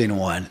interesting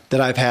one that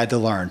I've had to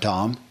learn,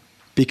 Tom,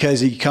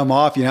 because you come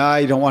off, you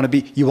want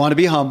to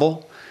be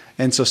humble.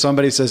 And so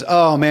somebody says,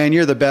 oh man,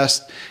 you're the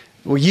best.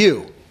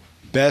 Well,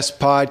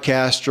 best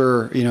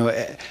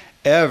podcaster,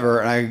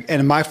 ever.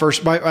 And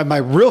my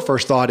real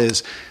first thought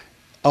is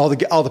all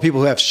the people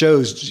who have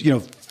shows,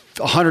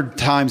 100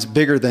 times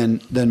bigger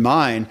than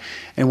mine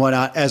and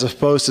whatnot, as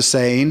opposed to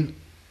saying,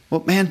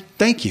 well, man,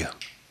 thank you.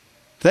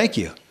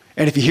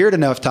 And if you hear it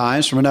enough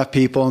times from enough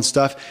people and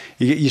stuff,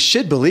 you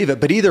should believe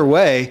it. But either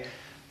way,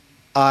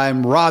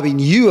 I'm robbing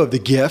you of the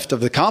gift of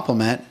the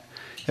compliment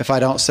if I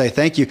don't say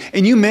thank you.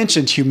 And you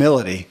mentioned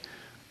humility.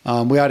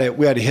 We ought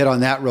to hit on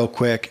that real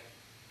quick.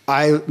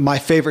 My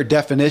favorite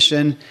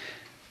definition,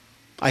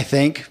 I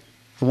think,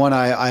 the one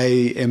I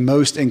am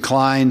most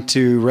inclined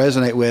to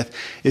resonate with,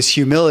 is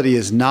humility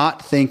is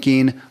not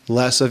thinking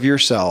less of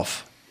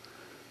yourself,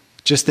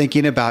 just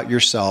thinking about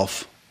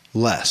yourself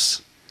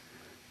less.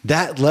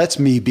 That lets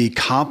me be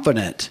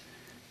confident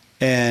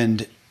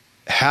and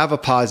have a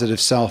positive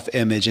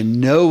self-image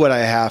and know what I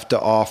have to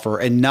offer,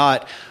 and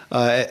not,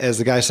 as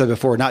the guy said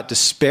before, not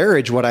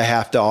disparage what I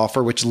have to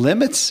offer, which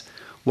limits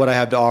what I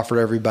have to offer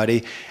to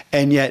everybody,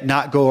 and yet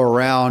not go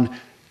around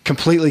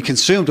completely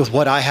consumed with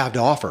what I have to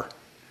offer.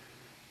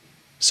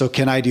 So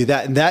can I do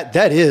that? And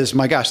that is,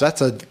 my gosh,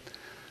 that's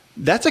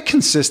a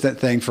consistent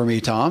thing for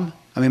me, Tom.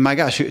 I mean, my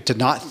gosh, to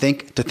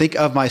think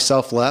of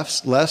myself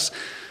less,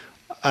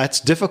 that's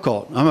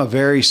difficult. I'm a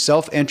very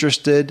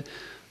self-interested,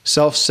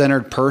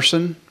 self-centered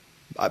person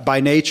by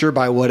nature,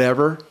 by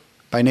whatever,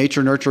 by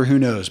nature, nurture, who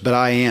knows, but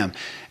I am.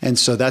 And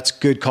so that's a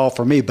good call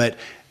for me. But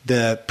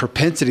the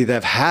propensity that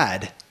I've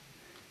had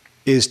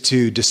is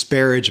to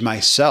disparage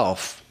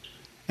myself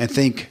and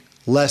think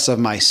less of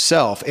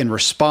myself in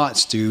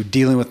response to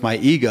dealing with my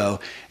ego,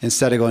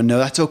 instead of going, no,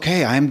 that's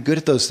okay. I'm good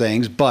at those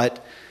things,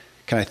 but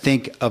can I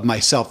think of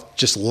myself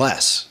just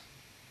less?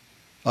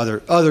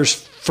 Others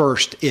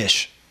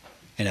first-ish,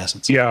 in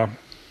essence. Yeah.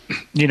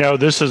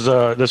 This is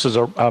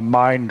a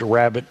mind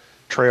rabbit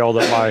trail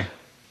that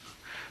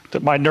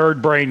my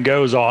nerd brain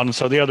goes on.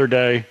 So the other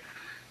day,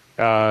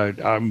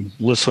 I'm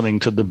listening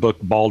to the book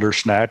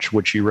Baldersnatch,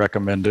 which you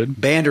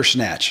recommended.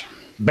 Bandersnatch.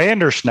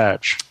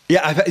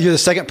 Yeah, you're the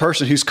second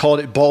person who's called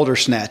it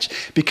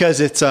Baldersnatch,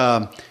 because it's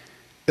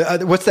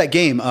what's that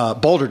game?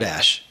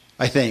 Balderdash,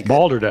 I think.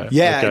 Balderdash.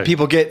 Yeah, okay. and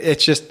people get,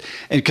 it's just,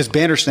 and because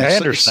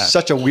Bandersnatch is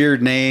such a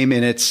weird name,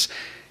 and it's,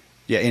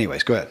 yeah.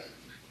 Anyways, go ahead.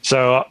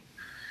 So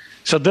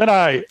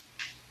then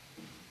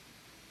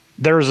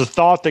there was a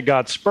thought that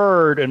got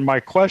spurred, and my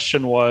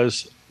question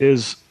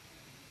is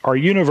our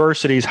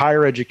universities,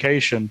 higher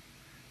education,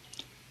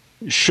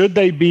 should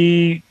they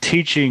be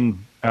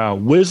teaching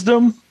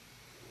wisdom,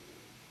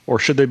 or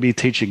should they be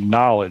teaching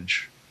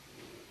knowledge?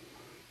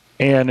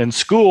 And in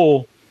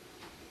school,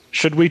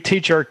 should we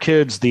teach our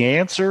kids the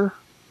answer,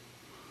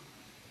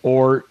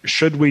 or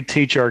should we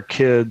teach our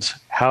kids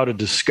how to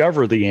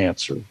discover the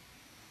answer?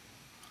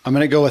 I'm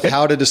going to go with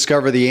how to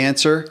discover the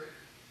answer,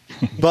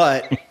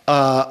 but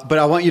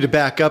I want you to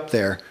back up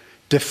there.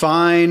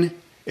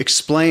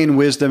 Explain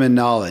wisdom and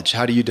knowledge.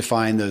 How do you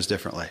define those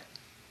differently?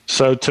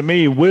 So to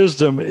me,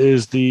 wisdom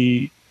is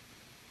the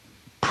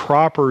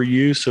proper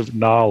use of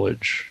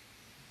knowledge,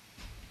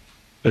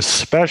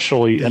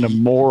 especially in a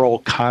moral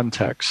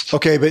context.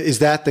 Okay, but is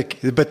that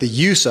the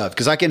use of?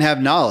 Because I can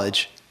have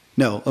knowledge.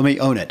 No, let me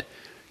own it.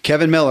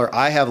 Kevin Miller,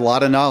 I have a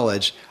lot of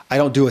knowledge. I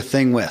don't do a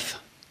thing with.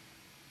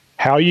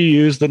 How you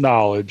use the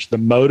knowledge, the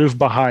motive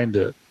behind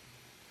it,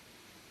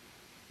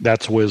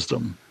 that's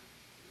wisdom.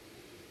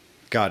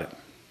 Got it.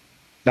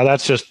 Now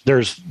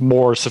there's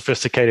more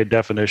sophisticated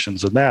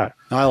definitions than that.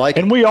 I like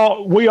it. And we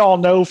all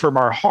know from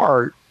our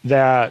heart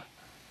that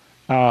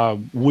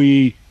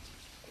we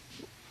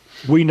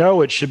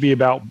know it should be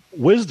about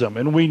wisdom,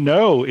 and we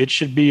know it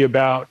should be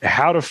about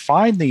how to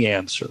find the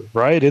answer,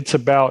 right? It's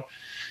about,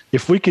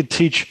 if we could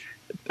teach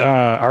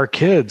our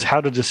kids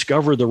how to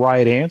discover the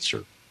right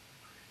answer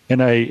in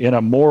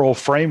a moral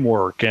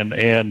framework,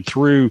 and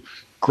through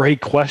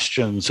great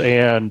questions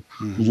and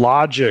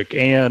logic,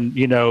 and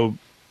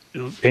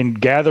in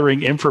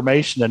gathering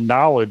information and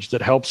knowledge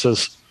that helps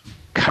us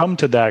come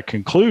to that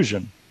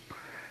conclusion.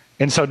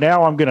 And so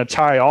now I'm going to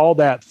tie all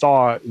that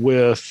thought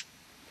with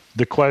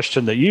the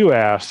question that you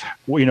asked.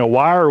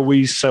 Why are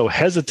we so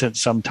hesitant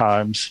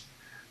sometimes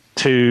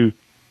to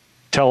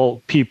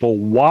tell people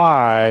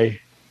why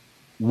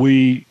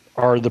we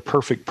are the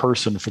perfect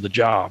person for the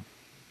job?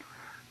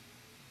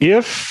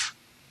 If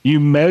you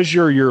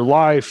measure your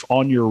life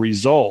on your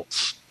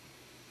results,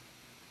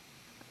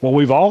 well,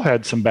 we've all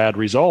had some bad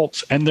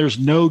results, and there's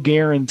no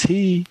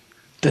guarantee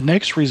the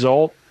next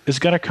result is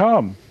going to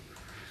come.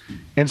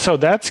 And so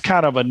that's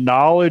kind of a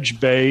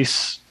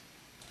knowledge-based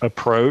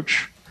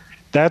approach.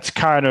 That's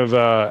kind of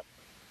a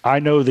I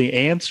know the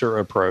answer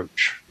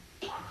approach.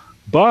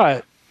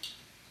 But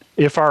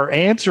if our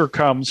answer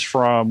comes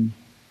from,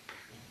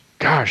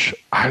 gosh,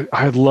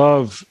 I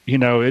love,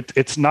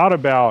 it's not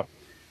about,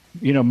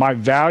 my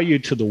value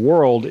to the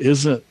world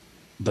isn't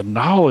the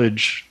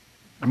knowledge.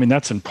 I mean,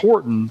 that's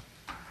important.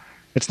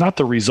 It's not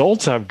the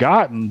results I've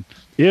gotten.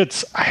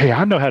 It's, hey,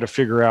 I know how to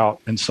figure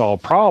out and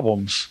solve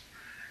problems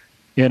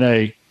in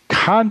a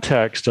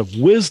context of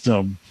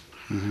wisdom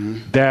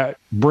that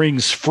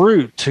brings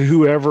fruit to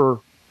whoever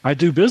I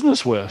do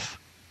business with,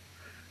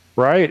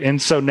 right?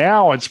 And so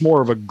now it's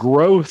more of a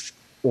growth,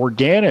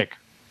 organic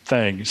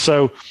thing.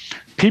 So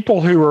people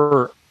who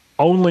are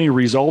only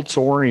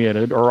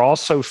results-oriented are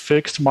also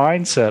fixed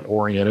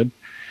mindset-oriented.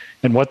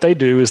 And what they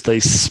do is they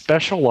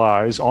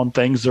specialize on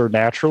things they're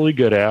naturally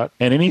good at,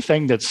 and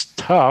anything that's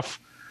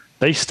tough,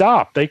 they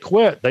stop, they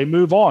quit, they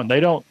move on, they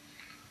don't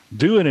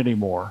do it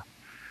anymore.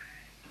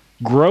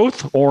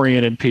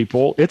 Growth-oriented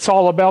people, it's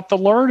all about the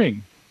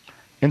learning.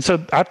 And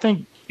so I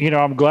think,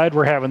 I'm glad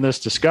we're having this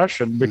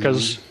discussion,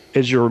 because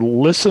as you're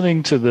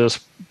listening to this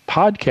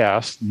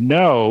podcast,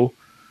 know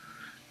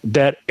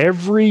that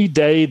every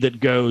day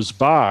that goes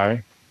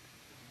by,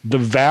 the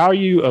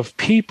value of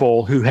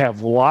people who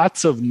have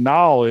lots of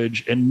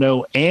knowledge and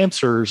no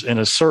answers in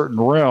a certain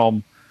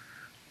realm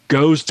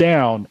goes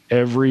down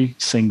every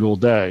single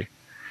day.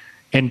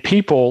 and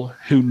people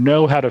who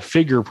know how to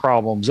figure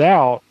problems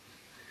out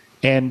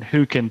and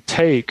who can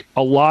take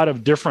a lot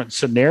of different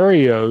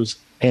scenarios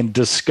and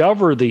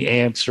discover the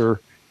answer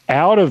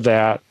out of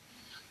that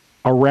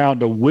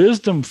around a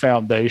wisdom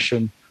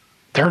foundation,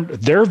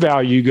 their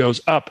value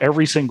goes up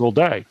every single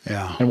day.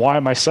 Yeah. And why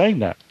am I saying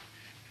that?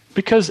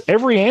 Because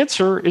every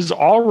answer is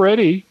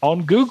already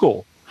on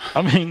Google.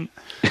 I mean,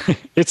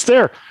 it's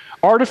there.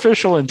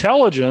 Artificial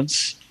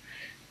intelligence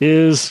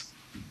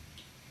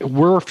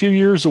we're a few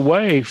years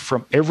away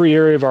from every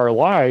area of our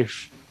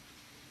life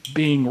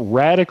being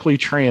radically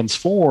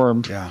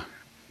transformed,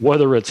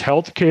 whether it's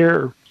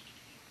healthcare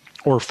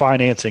or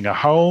financing a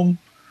home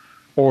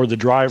or the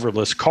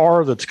driverless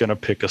car that's going to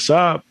pick us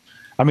up.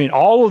 I mean,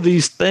 all of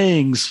these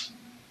things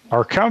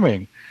are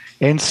coming.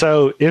 And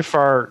so if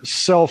our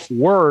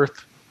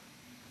self-worth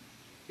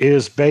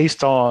is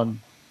based on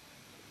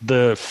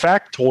the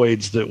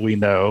factoids that we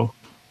know,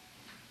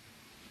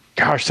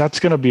 gosh, that's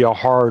going to be a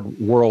hard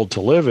world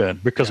to live in,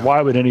 because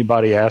why would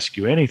anybody ask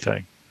you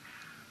anything?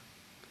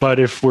 But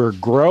if we're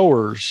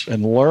growers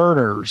and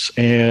learners,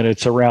 and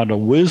it's around a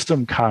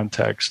wisdom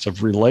context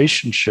of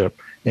relationship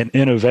and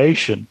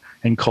innovation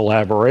and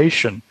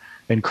collaboration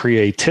and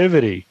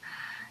creativity,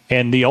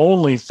 and the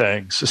only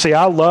things, see,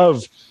 I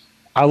love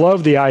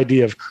the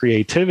idea of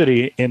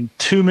creativity, and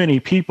too many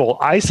people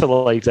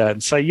isolate that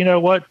and say, you know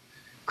what,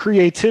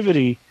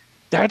 creativity,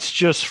 that's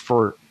just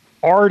for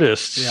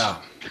artists. Yeah.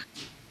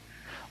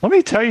 Let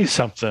me tell you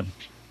something.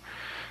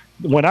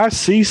 When I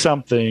see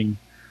something,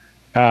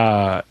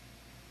 I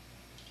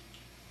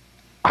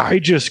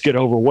just get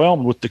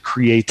overwhelmed with the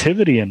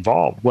creativity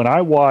involved. When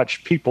I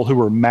watch people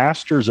who are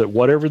masters at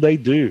whatever they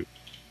do,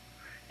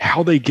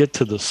 how they get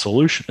to the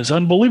solution is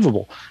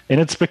unbelievable.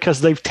 And it's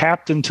because they've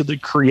tapped into the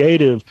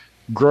creative,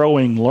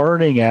 growing,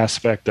 learning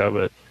aspect of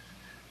it.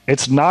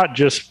 It's not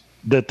just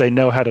that they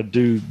know how to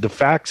do the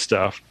fact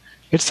stuff.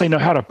 It's they know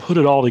how to put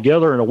it all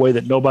together in a way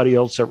that nobody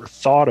else ever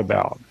thought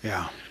about.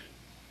 Yeah.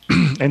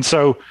 And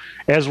so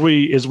as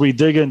we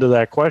dig into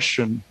that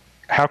question,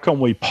 how can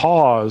we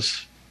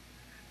pause?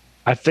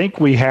 I think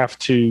we have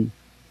to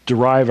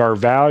derive our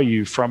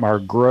value from our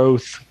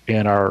growth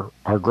and our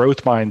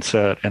growth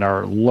mindset and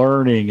our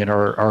learning and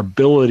our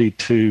ability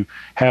to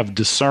have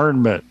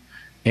discernment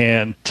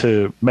and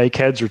to make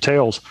heads or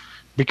tails,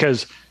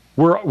 because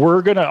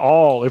we're going to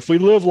all, if we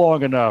live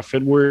long enough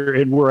and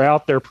we're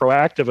out there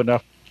proactive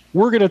enough,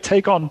 we're going to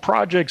take on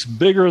projects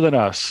bigger than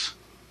us.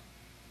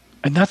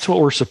 And that's what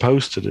we're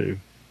supposed to do.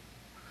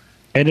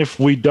 And if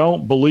we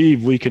don't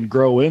believe we can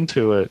grow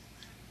into it,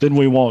 then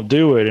we won't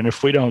do it. And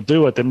if we don't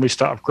do it, then we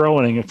stop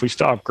growing. If we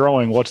stop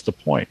growing, what's the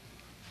point?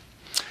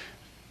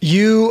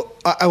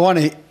 I want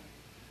to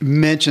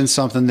mention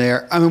something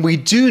there. I mean, we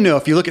do know,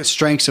 if you look at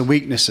strengths and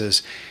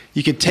weaknesses,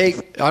 you can I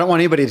don't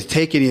want anybody to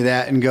take any of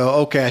that and go,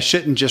 okay, I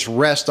shouldn't just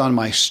rest on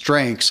my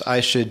strengths.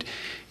 I should,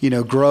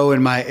 grow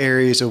in my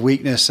areas of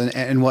weakness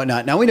and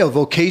whatnot. Now, we know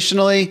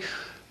vocationally,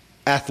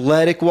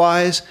 athletic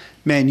wise,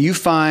 man, you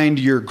find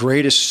your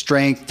greatest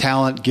strength,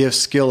 talent, gift,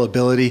 skill,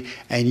 ability,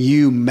 and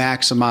you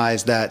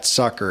maximize that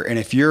sucker. And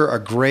if you're a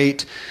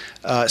great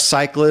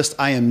cyclist,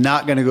 I am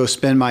not going to go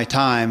spend my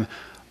time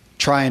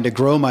trying to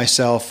grow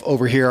myself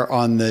over here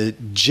on the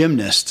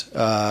gymnast,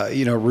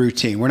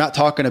 routine. We're not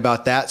talking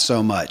about that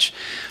so much.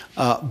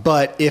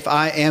 But if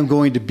I am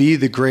going to be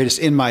the greatest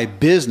in my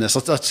business,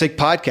 let's take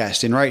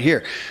podcasting right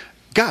here.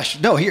 Gosh,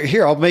 no,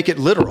 here, I'll make it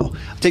literal.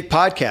 Take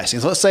podcasting.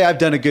 So let's say I've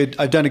done a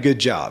good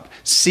job.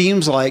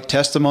 Seems like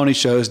testimony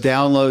shows,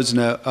 downloads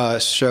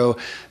show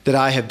that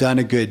I have done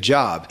a good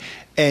job.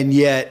 And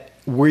yet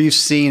we've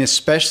seen,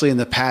 especially in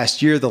the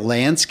past year, the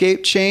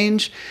landscape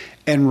change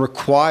and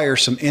require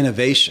some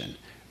innovation.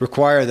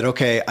 Require that,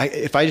 okay,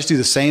 if I just do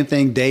the same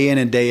thing day in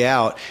and day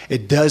out,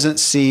 it doesn't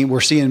seem,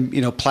 we're seeing,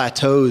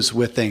 plateaus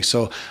with things.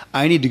 So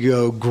I need to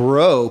go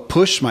grow,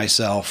 push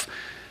myself,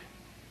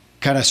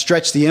 kind of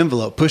stretch the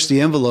envelope, push the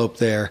envelope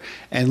there,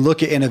 and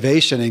look at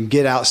innovation and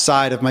get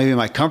outside of maybe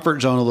my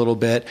comfort zone a little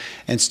bit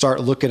and start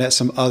looking at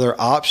some other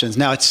options.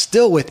 Now, it's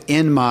still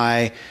within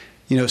my,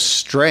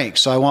 strength.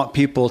 So I want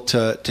people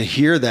to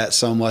hear that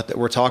somewhat, that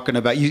we're talking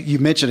about. You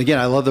mentioned, again,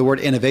 I love the word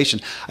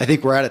innovation. I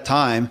think we're at a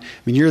time. I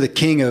mean, you're the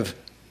king of,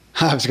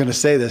 I was going to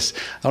say this,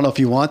 I don't know if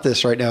you want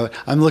this right now.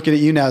 I'm looking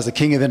at you now as the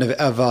king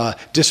of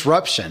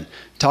disruption,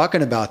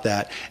 talking about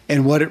that.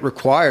 And what it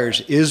requires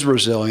is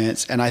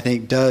resilience, and I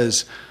think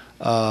does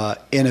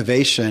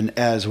innovation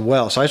as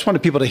well. So I just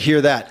wanted people to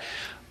hear that.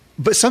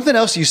 But something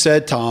else you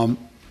said, Tom,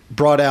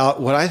 brought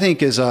out what I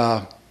think is,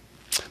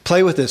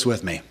 play with this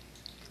with me.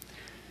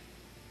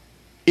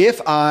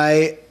 If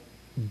I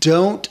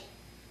don't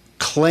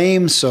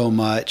claim so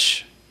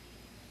much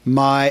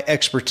my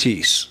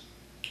expertise,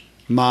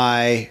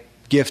 my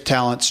gift,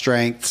 talent,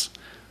 strengths,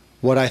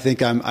 what I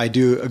think I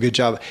do a good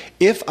job.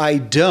 If I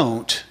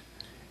don't,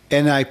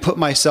 and I put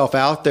myself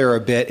out there a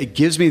bit, it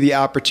gives me the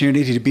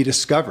opportunity to be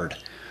discovered.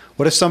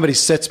 What if somebody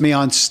sets me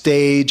on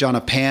stage on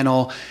a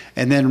panel,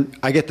 and then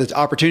I get the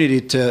opportunity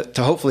to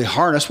hopefully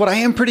harness what I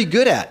am pretty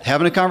good at,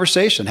 having a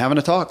conversation, having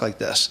a talk like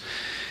this.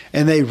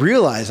 and they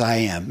realize I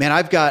am, man,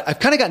 I've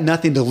kind of got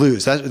nothing to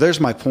lose. There's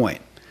my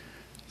point.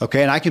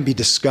 Okay. And I can be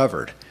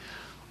discovered.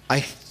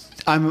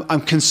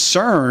 I'm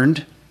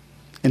concerned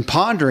and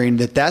pondering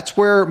that's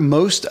where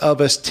most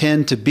of us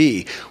tend to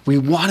be. We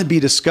want to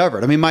be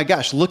discovered. I mean, my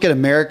gosh, look at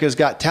America's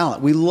Got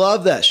Talent. We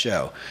love that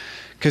show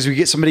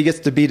because somebody gets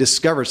to be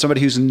discovered,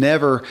 somebody who's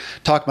never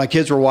talked. My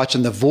kids were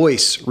watching The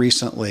Voice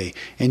recently,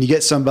 and you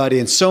get somebody,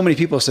 and so many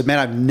people said, man,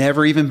 I've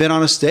never even been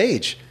on a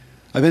stage.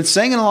 I've been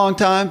singing a long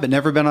time, but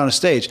never been on a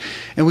stage.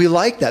 And we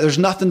like that. There's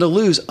nothing to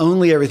lose,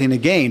 only everything to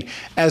gain,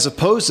 as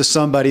opposed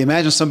to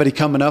imagine somebody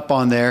coming up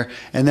on there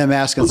and them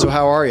asking, so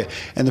how are you?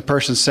 And the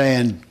person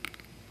saying,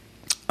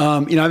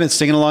 I've been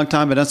singing a long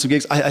time. I've done some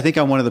gigs. I think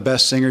I'm one of the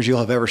best singers you'll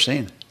have ever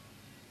seen.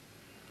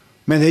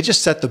 Man, they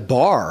just set the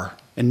bar,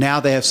 and now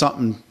they have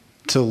something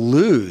to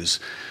lose.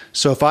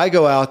 So if I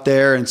go out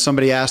there and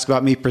somebody asks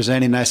about me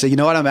presenting, and I say, you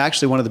know what, I'm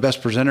actually one of the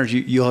best presenters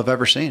you'll have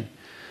ever seen.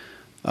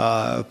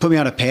 Put me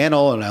on a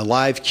panel and a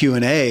live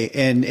Q&A,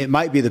 and it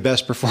might be the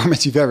best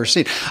performance you've ever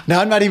seen. Now,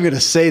 I'm not even going to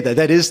say that.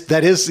 That is,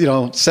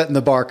 setting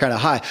the bar kind of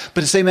high.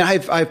 But to say, man,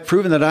 I've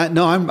proven that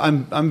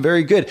I'm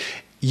very good.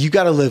 You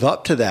got to live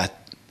up to that.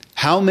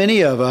 How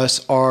many of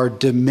us are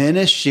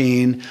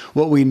diminishing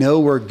what we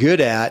know we're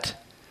good at,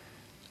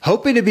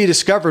 hoping to be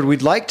discovered?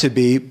 We'd like to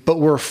be, but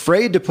we're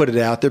afraid to put it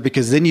out there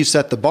because then you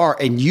set the bar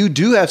and you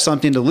do have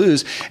something to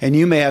lose. And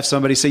you may have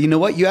somebody say, you know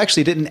what, you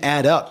actually didn't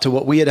add up to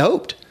what we had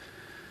hoped.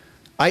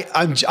 I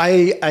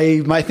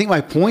think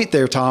my point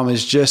there, Tom,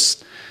 is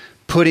just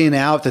putting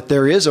out that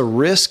there is a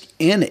risk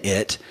in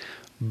it.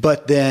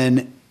 But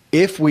then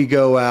if we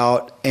go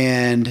out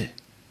and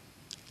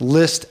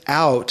list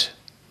out,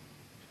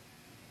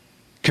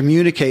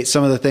 communicate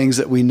some of the things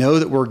that we know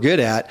that we're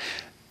good at,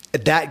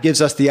 that gives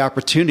us the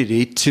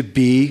opportunity to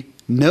be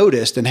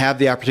noticed and have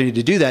the opportunity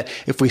to do that.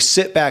 If we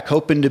sit back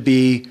hoping to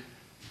be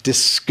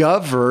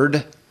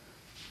discovered,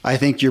 I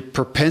think your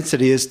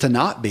propensity is to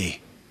not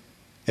be.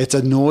 It's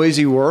a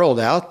noisy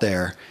world out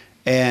there.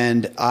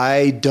 And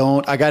I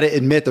got to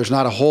admit, there's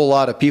not a whole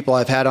lot of people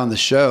I've had on the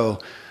show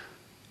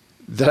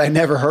that I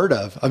never heard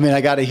of. I mean,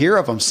 I got to hear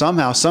of them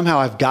somehow. Somehow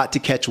I've got to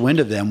catch wind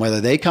of them,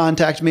 whether they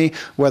contact me,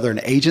 whether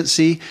an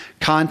agency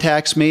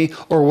contacts me,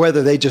 or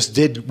whether they just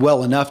did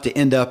well enough to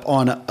end up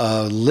on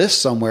a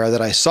list somewhere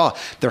that I saw.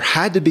 There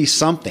had to be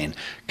something,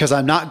 because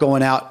I'm not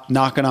going out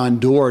knocking on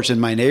doors in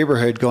my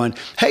neighborhood going,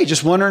 hey,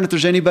 just wondering if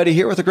there's anybody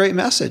here with a great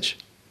message.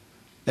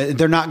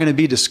 They're not going to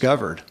be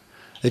discovered.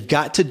 They've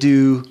got to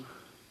do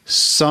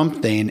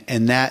something,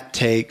 and that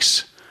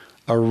takes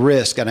a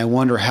risk. And I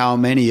wonder how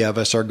many of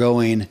us are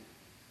going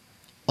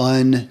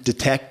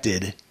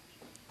undetected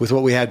with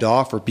what we have to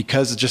offer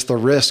because of just the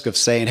risk of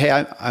saying, hey,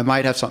 I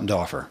might have something to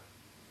offer.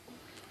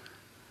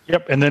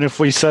 Yep. And then if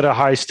we set a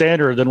high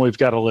standard, then we've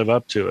got to live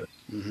up to it.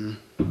 Mm-hmm.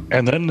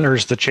 And then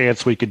there's the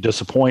chance we could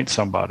disappoint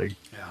somebody.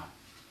 Yeah.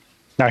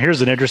 Now,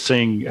 here's an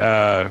interesting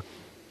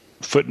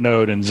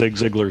footnote in Zig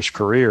Ziglar's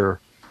career.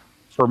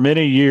 For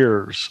many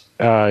years,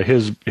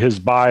 his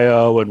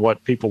bio and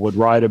what people would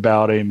write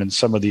about him and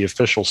some of the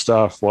official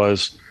stuff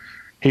was,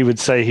 he would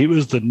say he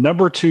was the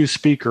number 2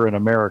 speaker in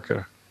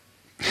America.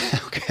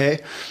 Okay.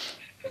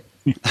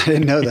 I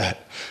didn't know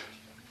that.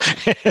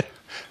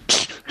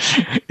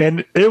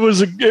 And it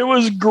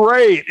was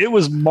great. It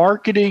was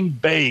marketing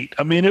bait.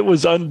 I mean, it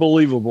was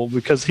unbelievable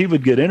because he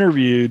would get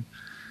interviewed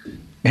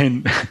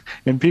and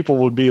people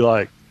would be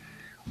like,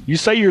 you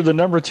say you're the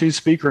number 2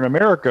 speaker in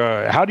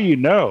America. How do you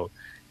know?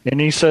 And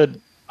he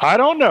said, I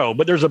don't know,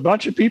 but there's a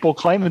bunch of people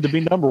claiming to be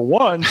number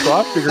 1, so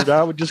I figured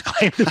I would just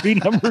claim to be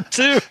number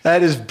 2.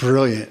 That is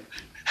brilliant.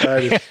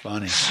 That is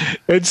funny.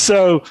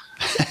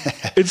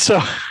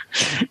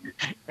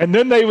 And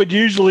then they would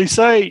usually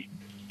say,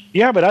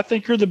 yeah, but I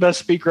think you're the best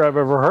speaker I've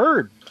ever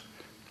heard.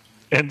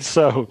 And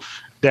so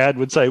Dad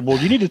would say, well,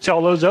 you need to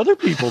tell those other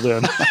people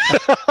then.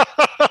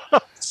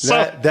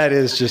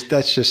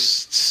 That's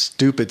just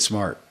stupid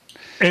smart.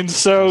 And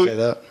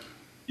so,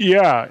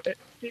 yeah.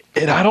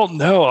 And I don't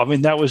know. I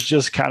mean, that was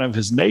just kind of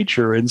his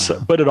nature. And so,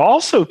 but it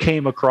also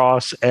came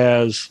across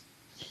as,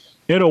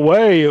 in a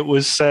way, it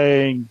was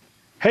saying,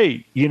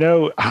 hey,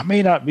 I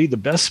may not be the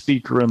best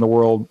speaker in the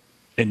world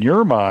in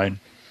your mind,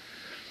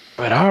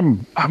 but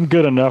I'm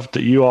good enough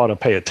that you ought to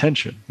pay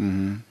attention.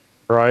 Mm-hmm.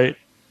 Right.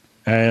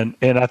 And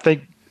I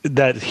think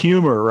that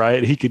humor,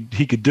 right. He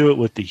could do it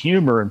with the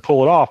humor and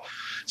pull it off.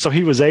 So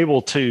he was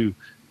able to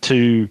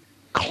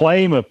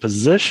claim a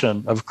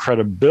position of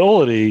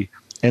credibility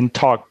and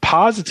talk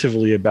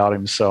positively about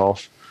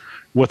himself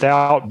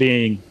without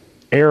being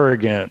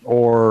arrogant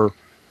or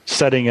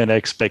setting an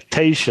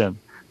expectation.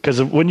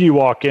 Because when you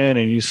walk in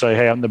and you say,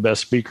 hey, I'm the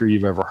best speaker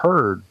you've ever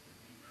heard,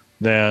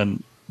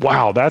 then,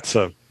 wow, that's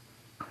a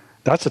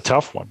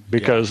tough one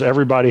because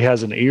everybody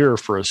has an ear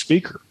for a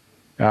speaker.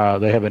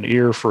 They have an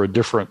ear for a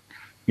different,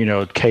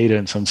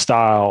 cadence and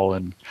style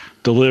and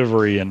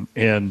delivery.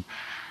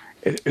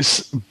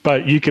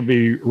 But you can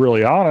be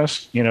really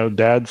honest.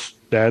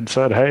 Dad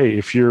said, hey,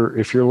 if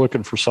you're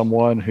looking for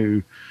someone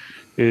who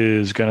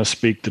is going to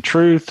speak the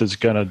truth, is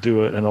going to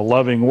do it in a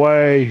loving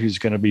way, who's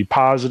going to be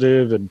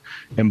positive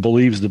and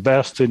believes the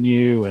best in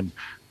you. And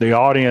the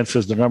audience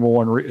is the number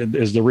one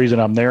is the reason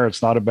I'm there.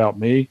 It's not about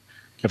me.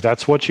 If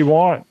that's what you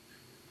want,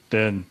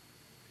 then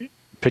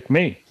pick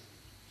me.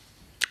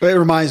 It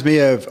reminds me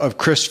of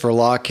Christopher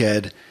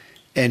Lochhead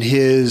and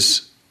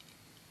his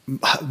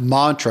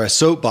mantra,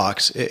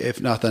 soapbox,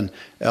 if nothing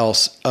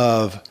else,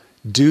 of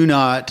do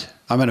not,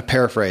 I'm going to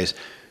paraphrase,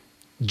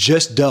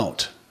 just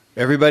don't.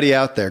 Everybody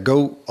out there,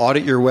 go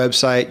audit your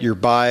website, your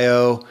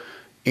bio,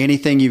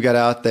 anything you've got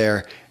out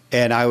there,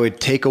 and I would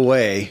take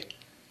away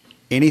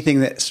anything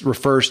that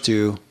refers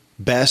to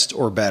best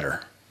or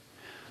better.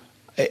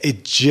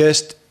 It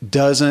just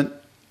doesn't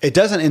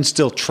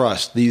instill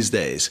trust these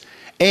days.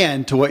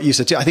 And to what you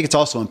said too, I think it's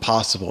also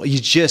impossible. You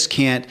just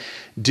can't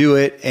do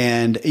it.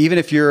 And even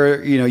if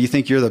you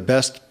think you're the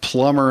best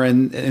plumber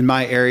in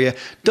my area,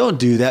 don't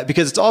do that,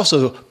 because it's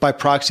also by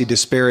proxy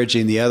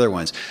disparaging the other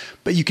ones.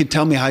 But you can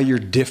tell me how you're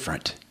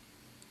different.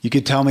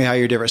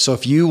 So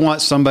if you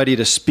want somebody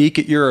to speak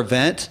at your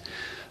event,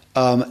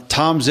 Tom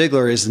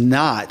Ziglar is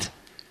not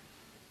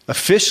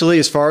officially,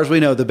 as far as we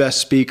know, the best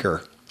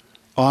speaker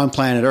on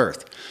planet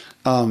Earth.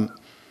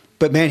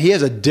 But man, he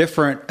has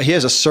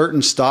a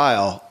certain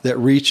style that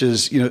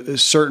reaches,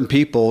 certain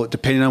people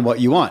depending on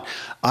what you want.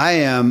 I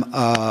am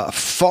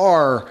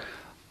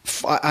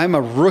I'm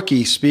a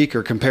rookie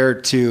speaker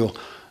compared to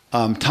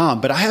Tom,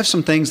 but I have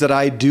some things that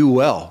I do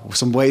well,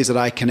 some ways that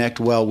I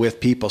connect well with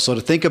people. So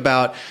to think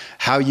about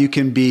how you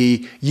can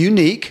be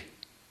unique,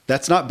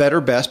 that's not better,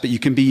 best, but you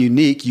can be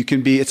unique.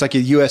 It's like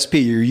a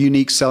USP, your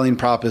unique selling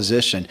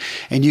proposition,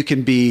 and you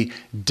can be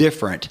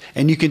different,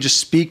 and you can just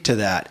speak to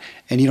that.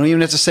 And you don't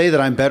even have to say that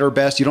I'm better,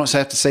 best. You don't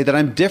have to say that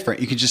I'm different.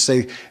 You can just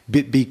say,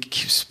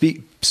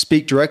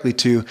 speak directly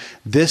to,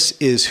 this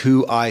is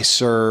who I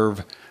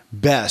serve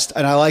best.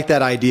 And I like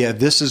that idea.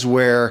 This is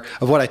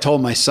of what I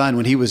told my son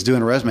when he was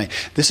doing a resume.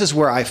 This is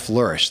where I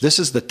flourish. This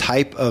is the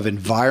type of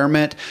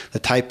environment, the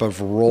type of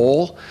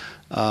role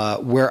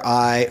where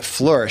I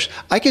flourish.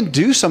 I can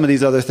do some of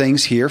these other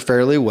things here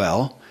fairly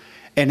well.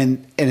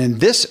 And in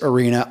this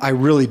arena, I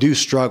really do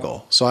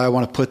struggle. So I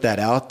want to put that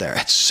out there.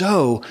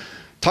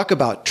 Talk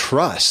about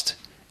trust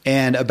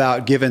and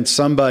about giving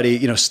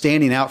somebody,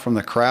 standing out from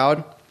the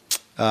crowd.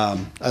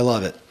 I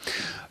love it.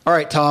 All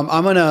right, Tom,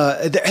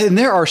 and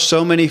there are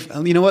so many,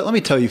 you know what? Let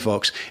me tell you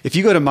folks, if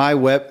you go to my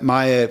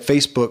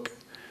Facebook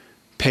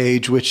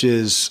page, which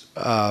is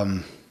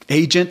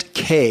Agent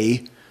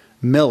K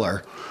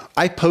Miller,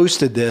 I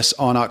posted this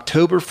on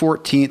October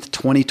 14th,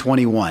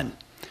 2021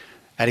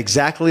 at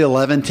exactly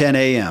 11:10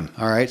 a.m.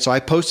 All right. So I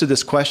posted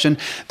this question.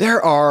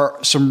 There are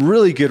some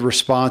really good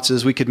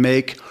responses. We could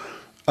make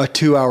a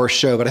 2-hour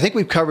show, but I think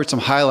we've covered some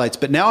highlights.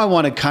 But now I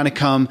want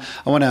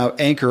to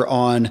anchor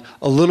on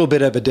a little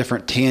bit of a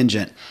different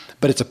tangent,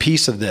 but it's a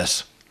piece of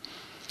this.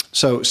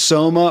 So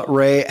Soma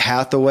Ray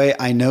Hathaway,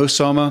 I know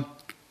Soma.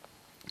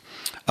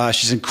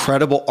 She's an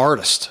incredible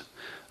artist.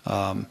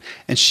 And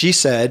she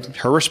said,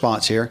 her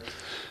response here,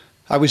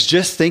 I was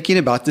just thinking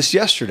about this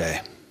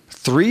yesterday.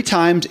 3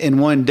 times in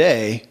one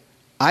day,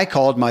 I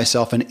called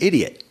myself an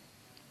idiot.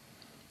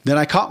 Then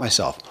I caught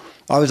myself.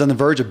 I was on the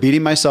verge of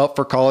beating myself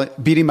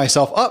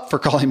up for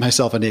calling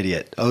myself an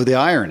idiot. Oh, the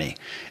irony.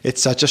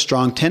 It's such a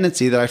strong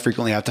tendency that I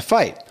frequently have to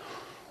fight.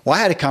 Well, I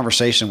had a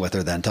conversation with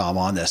her then, Tom,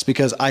 on this,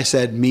 because I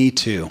said, me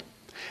too.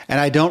 And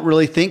I don't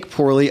really think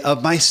poorly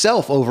of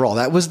myself overall.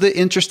 That was the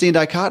interesting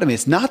dichotomy.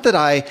 It's not that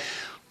I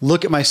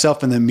look at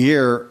myself in the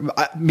mirror,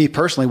 me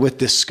personally, with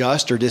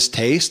disgust or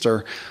distaste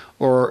or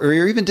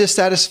even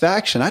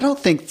dissatisfaction. I don't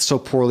think so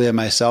poorly of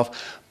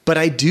myself, but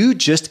I do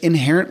just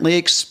inherently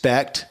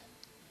expect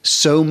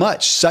so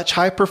much, such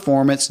high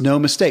performance, no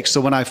mistakes.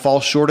 So when I fall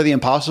short of the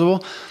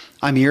impossible,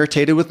 I'm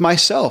irritated with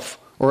myself,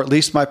 or at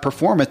least my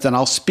performance, and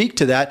I'll speak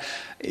to that.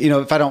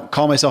 If I don't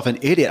call myself an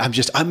idiot,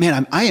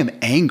 I am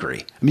angry.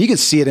 I mean, you can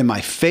see it in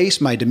my face,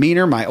 my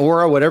demeanor, my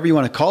aura, whatever you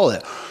want to call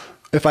it.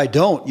 If I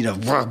don't,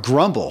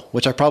 grumble,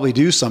 which I probably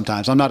do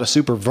sometimes. I'm not a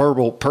super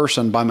verbal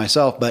person by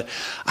myself, but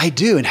I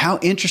do. And how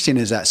interesting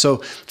is that? So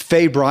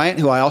Faye Bryant,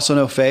 who I also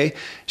know Faye,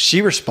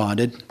 she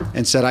responded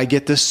and said, I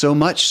get this so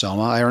much,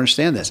 Soma. I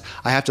understand this.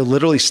 I have to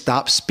literally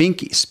stop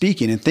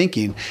speaking and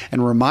thinking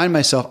and remind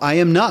myself I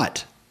am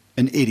not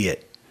an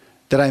idiot,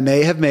 that I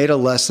may have made a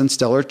less than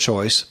stellar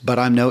choice, but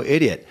I'm no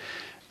idiot.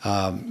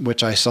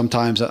 Which I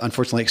sometimes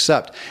unfortunately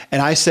accept.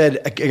 And I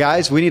said,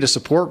 guys, we need a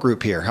support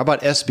group here. How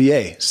about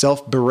SBA,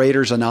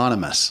 Self-Beraters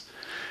Anonymous?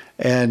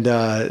 And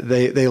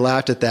they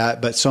laughed at that.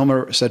 But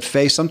Soma said,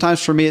 Faye,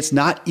 sometimes for me, it's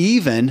not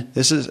even,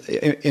 this is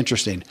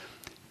interesting,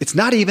 it's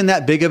not even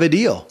that big of a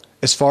deal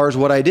as far as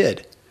what I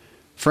did.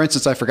 For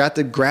instance, I forgot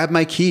to grab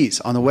my keys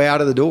on the way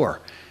out of the door.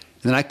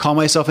 And then I call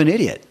myself an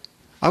idiot.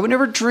 I would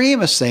never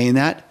dream of saying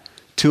that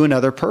to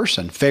another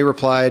person. Faye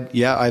replied,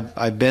 yeah,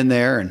 I've been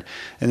there. And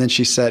then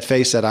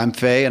Faye said, I'm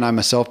Faye and I'm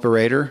a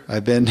self-berater.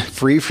 I've been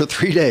free for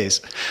 3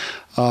 days.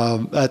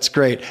 That's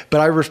great.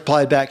 But I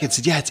replied back and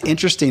said, yeah, it's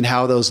interesting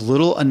how those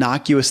little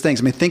innocuous things,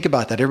 think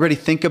about that. Everybody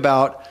think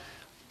about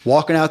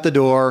walking out the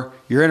door,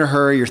 you're in a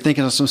hurry, you're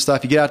thinking of some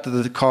stuff, you get out to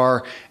the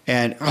car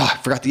and, I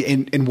forgot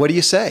and what do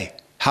you say?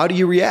 How do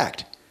you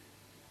react?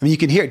 I mean, you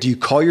can hear it. Do you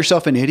call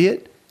yourself an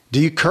idiot? Do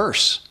you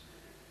curse?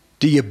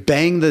 Do you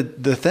bang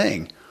the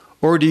thing?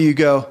 Or do you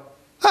go,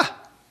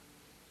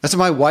 that's what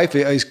my wife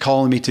is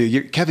calling me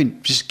to.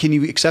 Kevin, just can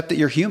you accept that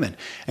you're human?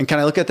 And can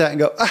I look at that and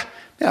go,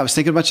 man, I was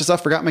thinking a bunch of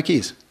stuff, forgot my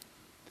keys.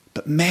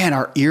 But man,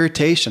 our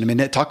irritation, I mean,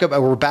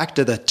 we're back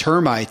to the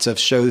termites of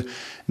show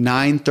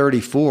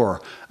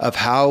 934 of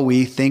how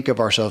we think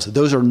of ourselves.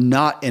 Those are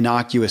not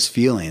innocuous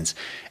feelings.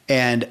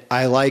 And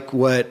I like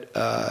what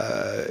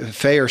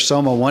Faye or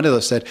Soma, one of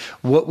those said,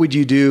 what would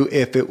you do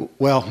if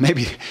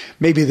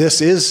maybe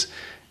this is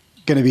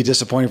going to be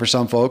disappointing for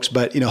some folks,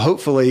 but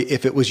hopefully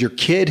if it was your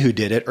kid who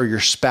did it or your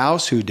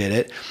spouse who did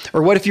it,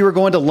 or what if you were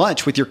going to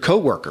lunch with your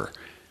coworker?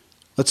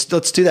 Let's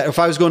do that. If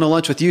I was going to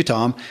lunch with you,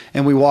 Tom,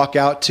 and we walk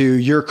out to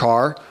your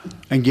car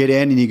and get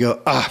in and you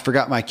go, I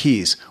forgot my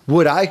keys.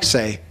 Would I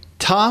say,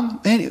 Tom,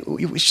 man,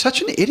 you're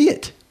such an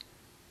idiot?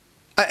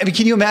 I mean,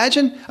 can you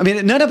imagine? I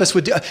mean, none of us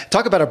would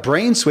talk about a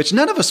brain switch.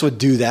 None of us would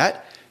do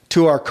that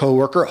to our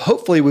coworker.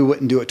 Hopefully we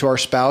wouldn't do it to our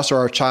spouse or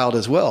our child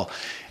as well.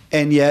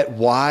 And yet,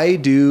 why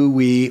do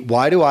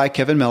I,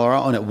 Kevin Miller,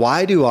 on it?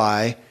 Why do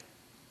I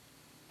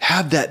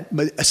have that?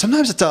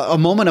 Sometimes it's a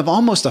moment of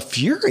almost a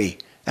fury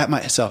at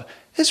myself.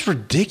 It's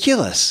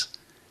ridiculous.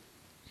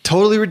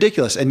 Totally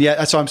ridiculous. And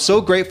yet, so I'm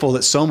so grateful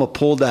that Soma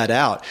pulled that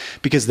out,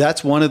 because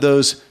that's one of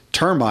those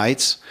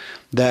termites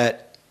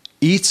that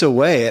eats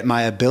away at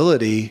my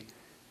ability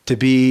to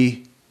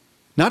be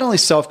not only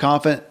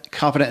confident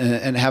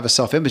and have a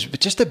self-image, but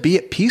just to be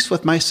at peace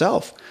with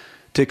myself,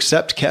 to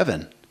accept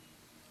Kevin.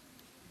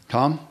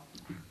 Tom?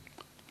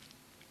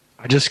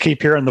 I just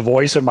keep hearing the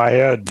voice in my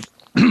head.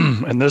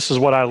 And this is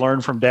what I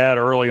learned from Dad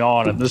early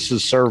on, and this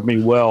has served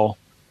me well.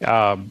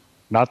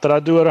 Not that I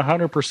do it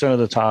 100% of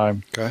the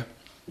time. Okay.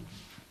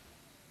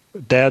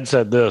 Dad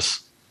said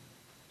this: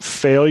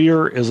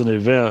 failure is an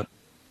event,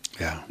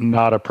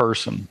 not a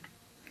person.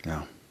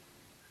 Yeah.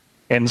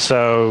 And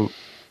so,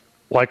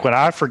 like when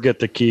I forget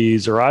the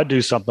keys or I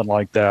do something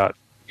like that,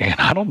 and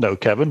I don't know,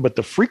 Kevin, but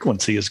the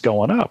frequency is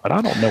going up, and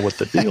I don't know what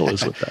the deal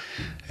is with that.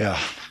 Yeah.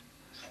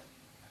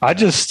 I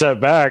just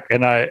step back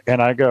and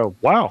I go,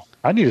 wow,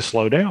 I need to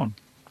slow down.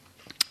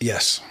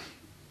 Yes.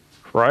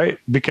 Right?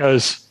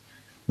 Because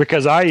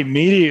I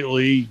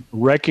immediately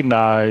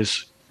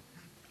recognize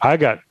I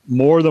got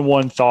more than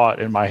one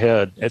thought in my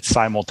head. It's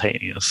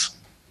simultaneous.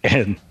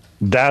 And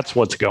that's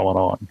what's going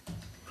on.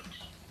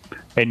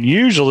 And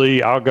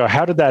usually I'll go,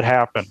 how did that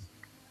happen?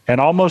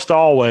 And almost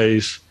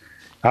always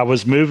I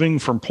was moving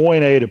from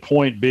point A to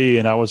point B,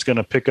 and I was going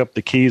to pick up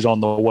the keys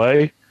on the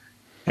way.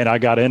 And I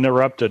got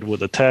interrupted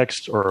with a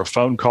text or a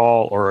phone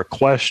call or a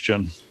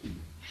question.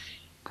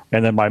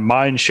 And then my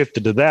mind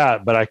shifted to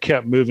that, but I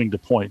kept moving to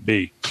point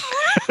B.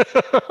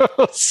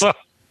 So,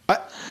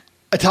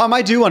 Tom,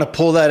 I do want to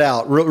pull that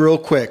out real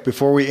quick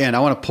before we end.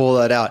 I want to pull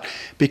that out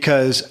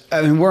because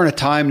we're in a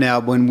time now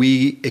when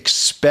we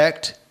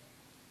expect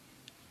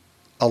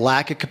a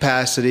lack of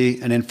capacity,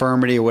 an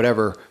infirmity, or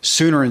whatever,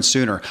 sooner and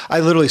sooner.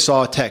 I literally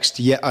saw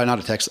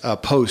a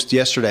post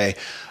yesterday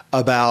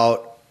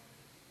about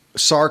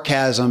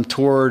sarcasm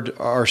toward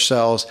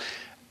ourselves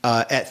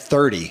at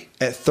 30.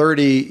 At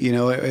 30,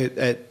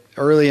 at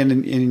early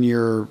in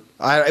your,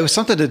 it was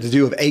something to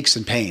do with aches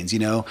and pains.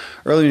 Early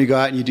when you go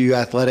out and you do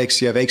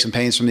athletics, you have aches and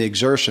pains from the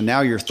exertion.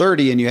 Now you're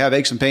 30 and you have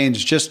aches and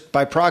pains just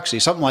by proxy,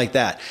 something like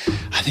that.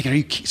 I think, are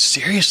you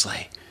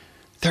seriously?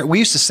 We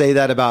used to say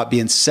that about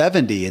being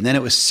 70, and then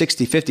it was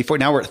 60, 50, 40.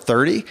 Now we're at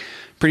 30.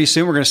 Pretty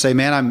soon we're going to say,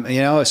 man,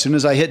 as soon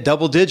as I hit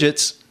double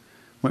digits,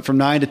 went from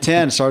 9 to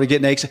 10, started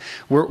getting aches.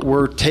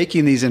 We're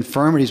taking these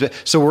infirmities.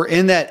 So we're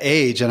in that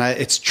age, and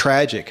it's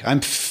tragic.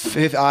 I'm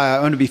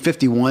going to be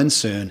 51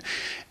 soon,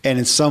 and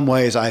in some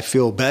ways I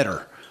feel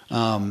better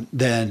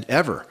than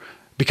ever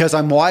because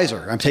I'm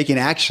wiser. I'm taking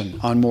action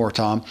on more,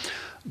 Tom.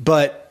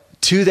 But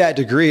to that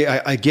degree,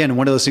 again,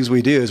 one of those things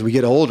we do is we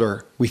get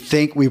older,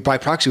 by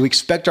proxy, we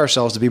expect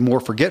ourselves to be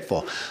more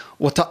forgetful.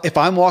 Well, if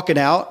I'm walking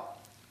out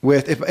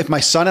if my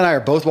son and I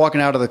are both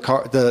walking out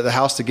of the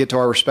house to get to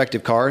our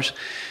respective cars,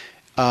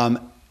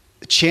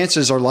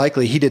 chances are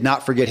likely he did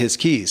not forget his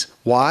keys.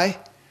 Why?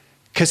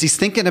 Because he's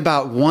thinking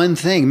about one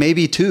thing,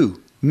 maybe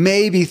two,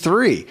 maybe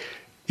three.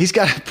 He's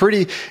got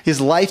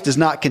his life does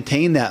not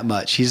contain that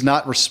much. He's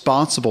not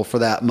responsible for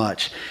that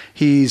much.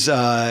 He's,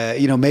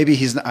 maybe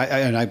he's,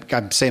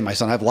 I'm saying my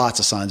son, I have lots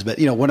of sons, but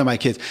one of my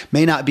kids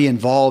may not be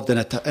involved in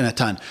a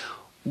ton.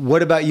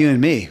 What about you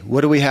and me?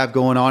 What do we have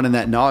going on in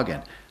that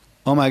noggin?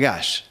 Oh my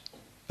gosh,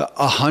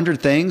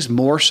 100 things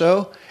more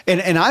so.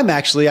 And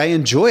I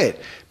enjoy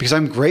it because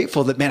I'm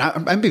grateful that, man,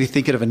 I'm maybe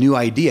thinking of a new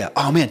idea.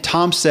 Oh man,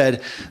 Tom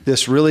said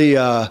this really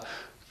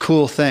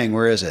cool thing.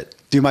 Where is it?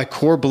 Do my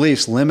core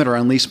beliefs limit or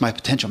unleash my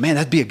potential? Man,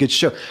 that'd be a good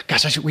show.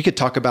 Gosh, we could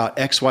talk about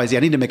X, Y, Z. I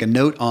need to make a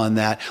note on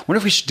that. I wonder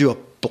if we should do a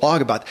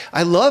blog about that.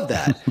 I love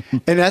that.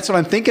 And that's what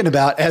I'm thinking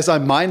about as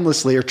I'm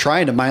mindlessly or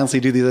trying to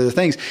mindlessly do these other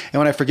things. And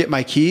when I forget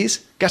my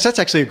keys, gosh, that's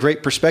actually a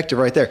great perspective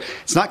right there.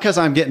 It's not because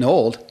I'm getting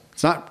old.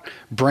 It's not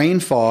brain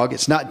fog.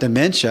 It's not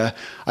dementia.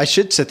 I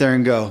should sit there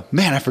and go,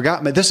 man, I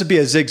forgot this would be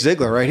a Zig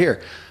Ziglar right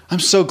here. I'm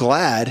so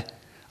glad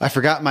I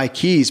forgot my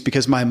keys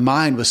because my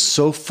mind was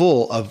so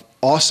full of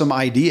awesome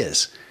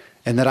ideas,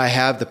 and that I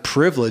have the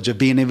privilege of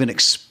being even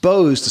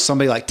exposed to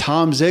somebody like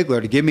Tom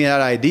Ziglar to give me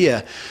that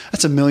idea.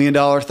 That's $1 million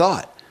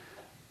thought.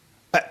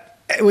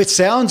 It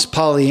sounds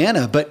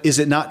Pollyanna, but is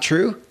it not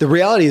true? The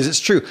reality is it's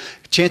true.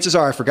 Chances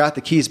are I forgot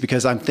the keys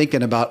because I'm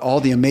thinking about all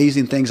the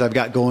amazing things I've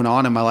got going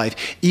on in my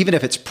life, even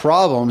if it's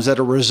problems that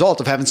are a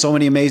result of having so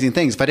many amazing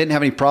things. If I didn't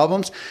have any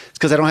problems, it's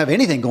because I don't have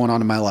anything going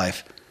on in my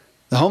life.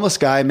 The homeless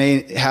guy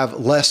may have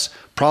less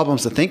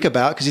problems to think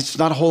about because it's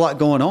not a whole lot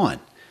going on.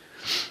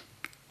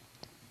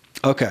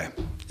 Okay.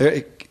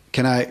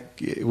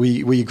 Will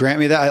you grant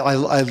me that?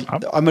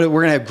 We're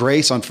going to have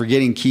grace on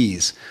forgetting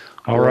keys.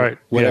 All right.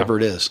 Whatever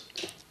it is.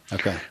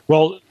 Okay.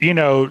 Well,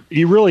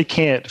 you really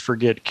can't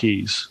forget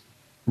keys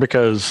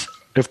because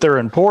if they're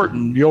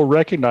important, you'll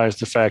recognize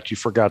the fact you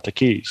forgot the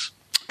keys.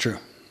 True.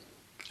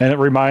 And it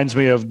reminds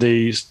me of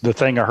the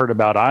thing I heard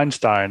about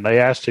Einstein. They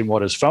asked him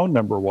what his phone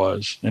number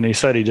was, and he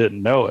said he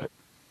didn't know it.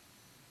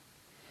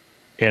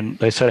 And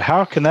they said,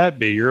 how can that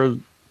be? You're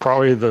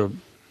probably the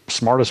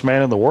smartest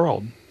man in the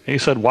world. And he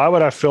said, why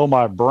would I fill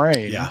my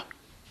brain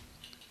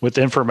with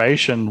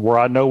information where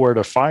I know where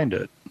to find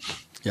it?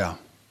 Yeah.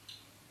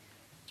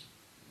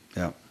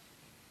 Yeah.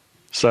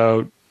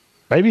 So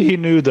maybe he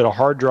knew that a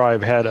hard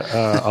drive had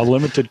a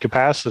limited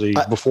capacity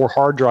before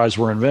hard drives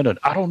were invented.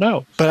 I don't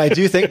know. But I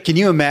do think, can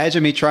you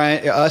imagine me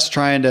trying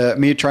to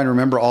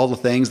remember all the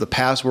things, the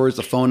passwords,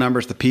 the phone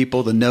numbers, the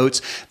people, the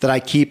notes that I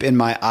keep in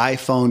my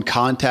iPhone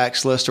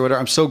contacts list or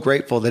whatever. I'm so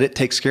grateful that it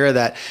takes care of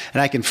that.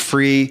 And I can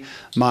free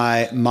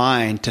my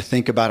mind to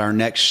think about our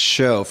next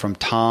show from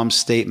Tom's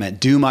statement,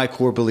 do my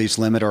core beliefs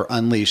limit or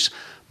unleash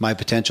my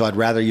potential? I'd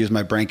rather use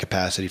my brain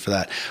capacity for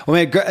that. Well,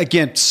 man,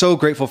 again, so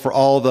grateful for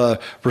all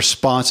the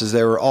responses.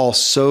 They were all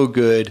so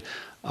good.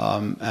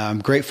 I'm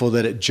grateful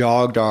that it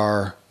jogged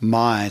our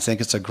minds. I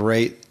think it's a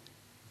great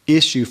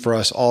issue for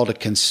us all to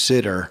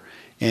consider.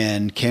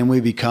 And can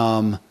we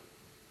become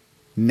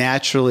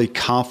naturally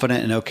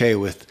confident and okay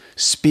with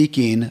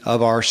speaking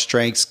of our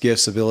strengths,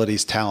 gifts,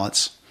 abilities,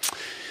 talents?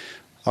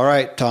 All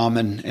right, Tom,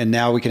 and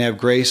now we can have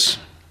grace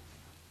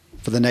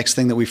for the next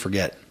thing that we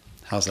forget.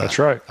 How's that? That's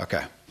right.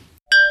 Okay.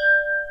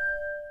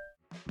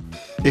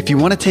 If you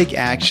want to take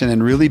action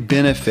and really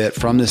benefit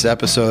from this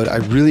episode, I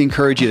really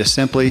encourage you to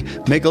simply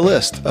make a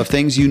list of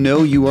things you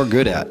know you are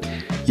good at.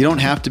 You don't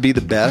have to be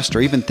the best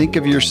or even think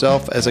of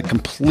yourself as a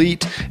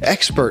complete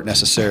expert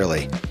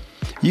necessarily.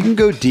 You can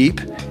go deep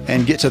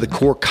and get to the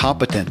core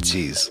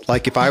competencies.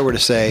 Like if I were to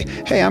say,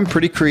 hey, I'm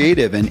pretty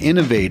creative and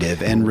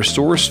innovative and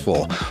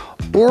resourceful,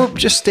 or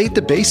just state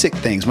the basic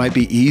things might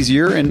be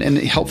easier and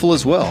helpful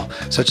as well,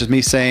 such as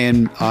me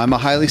saying, I'm a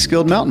highly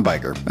skilled mountain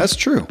biker. That's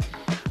true.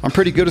 I'm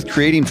pretty good with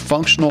creating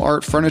functional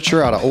art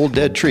furniture out of old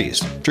dead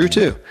trees. True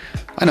too.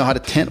 I know how to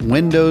tint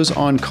windows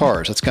on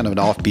cars. That's kind of an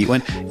offbeat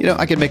one.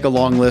 I could make a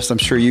long list. I'm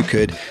sure you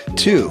could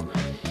too.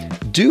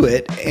 Do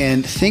it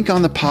and think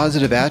on the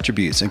positive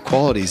attributes and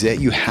qualities that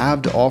you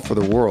have to offer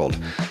the world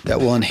that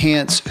will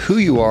enhance who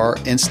you are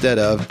instead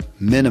of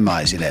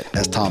minimizing it,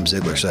 as Tom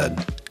Ziglar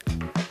said.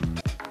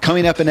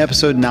 Coming up in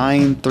episode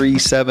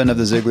 937 of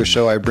The Ziglar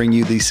Show, I bring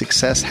you the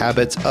success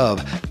habits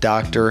of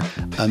Dr.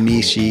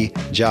 Amishi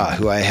Jha,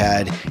 who I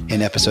had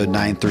in episode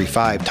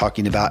 935,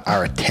 talking about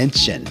our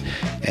attention,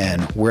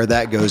 and where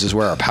that goes is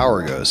where our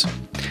power goes.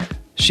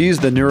 She's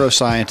the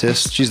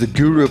neuroscientist. She's the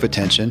guru of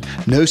attention.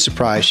 No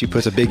surprise, she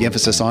puts a big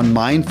emphasis on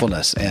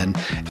mindfulness and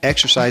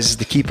exercises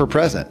to keep her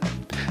present.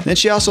 And then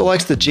she also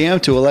likes to jam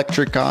to like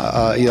the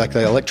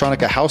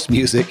electronica house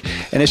music,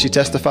 and as she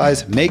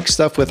testifies, make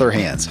stuff with her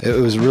hands.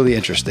 It was really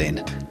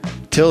interesting.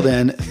 Till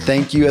then,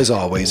 thank you as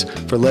always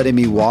for letting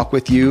me walk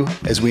with you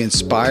as we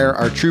inspire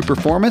our true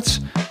performance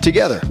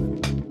together.